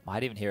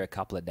 Might even hear a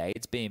couple of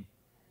nades being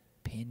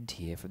pinned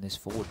here from this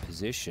forward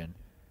position.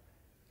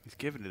 He's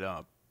given it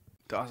up.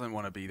 Doesn't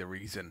want to be the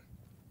reason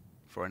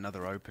for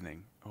another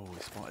opening. Oh,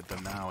 he spotted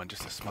them now, and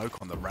just a smoke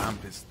on the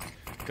ramp is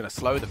going to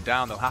slow them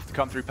down. They'll have to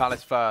come through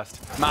Palace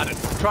first. Madden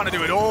trying to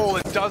do it all.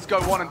 It does go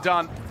one and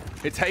done.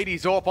 It's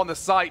Hades AWP on the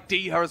site.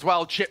 Dia as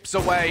well chips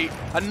away.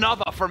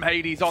 Another from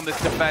Hades on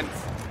this defense.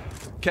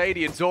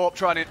 Cadian's AWP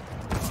trying to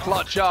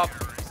clutch up.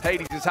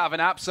 Hades is having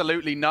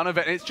absolutely none of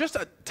it. It's just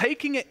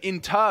taking it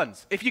in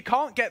turns. If you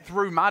can't get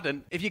through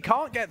Madden, if you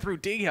can't get through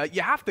Dia,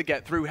 you have to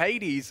get through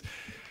Hades.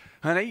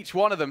 And each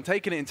one of them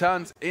taking it in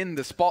turns in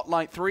the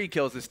spotlight. 3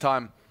 kills this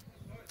time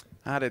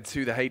added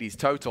to the Hades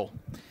total.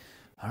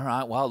 All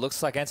right, well,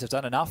 looks like ENCE have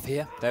done enough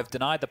here. They've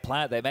denied the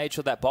plant. They made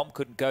sure that bomb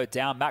couldn't go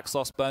down. Max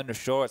lost bone to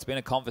shore. It's been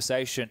a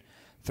conversation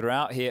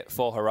throughout here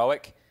for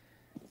Heroic.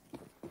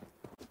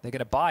 They're going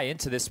to buy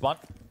into this one.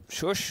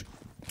 Shush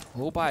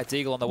will buy a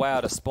deagle on the way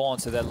out of spawn,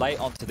 so they're late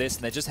onto this,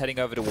 and they're just heading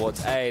over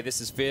towards A.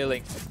 This is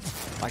feeling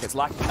like it's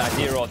lacking an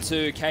idea or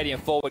two. Cadian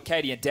forward,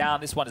 Cadian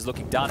down. This one is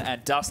looking done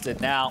and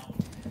dusted now.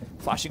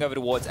 Flashing over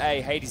towards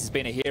A. Hades has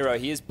been a hero.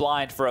 He is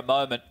blind for a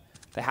moment.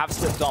 They have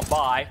slipped on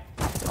by.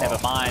 Never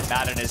mind,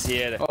 Madden is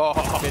here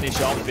to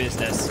finish off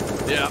business.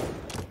 Yeah.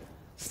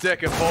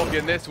 Stick and fork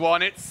in this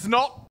one. It's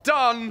not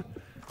done.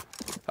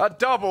 A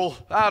double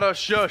out of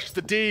Shush.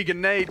 The Deeg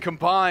and Nade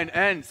combined.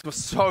 ENCE was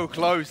so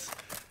close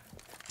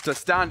to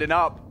standing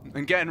up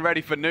and getting ready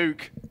for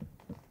nuke.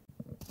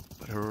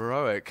 But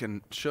Heroic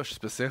and Shush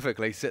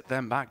specifically sit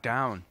them back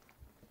down.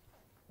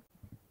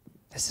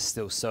 This is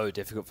still so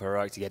difficult for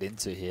Heroic to get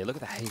into here. Look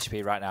at the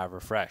HP right now of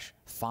Refresh.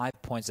 5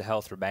 points of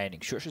health remaining.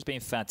 Shush has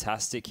been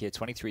fantastic here.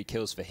 23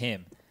 kills for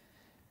him.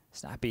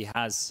 Snappy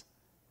has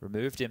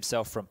removed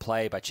himself from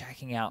play by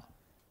checking out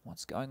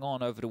what's going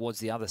on over towards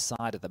the other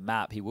side of the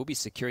map. He will be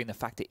securing the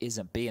fact it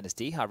isn't B. And as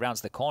Diha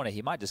rounds the corner,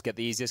 he might just get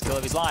the easiest kill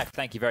of his life.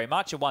 Thank you very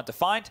much. And one to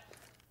find.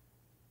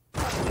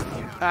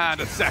 And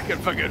a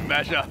second for good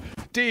measure.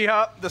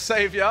 Diha, the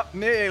saviour,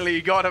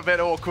 nearly got a bit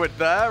awkward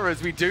there,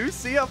 as we do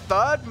see a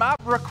third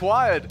map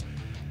required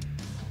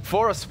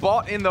for a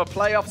spot in the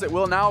playoffs. It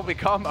will now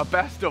become a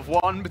best of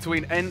one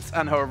between ENCE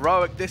and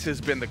Heroic. This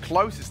has been the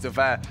closest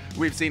affair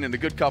we've seen in a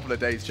good couple of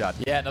days, Chad.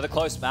 Yeah, another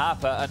close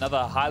map, another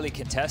highly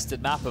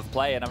contested map of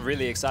play, and I'm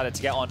really excited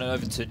to get on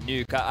over to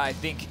Nuke. I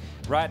think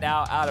right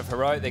now, out of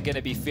Heroic, they're going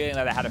to be feeling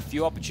like they had a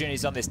few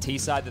opportunities on this T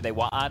side that they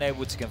were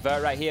unable to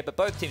convert right here, but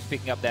both teams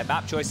picking up their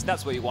map choices.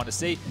 That's what you want to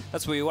see.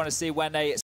 That's what you want to see when a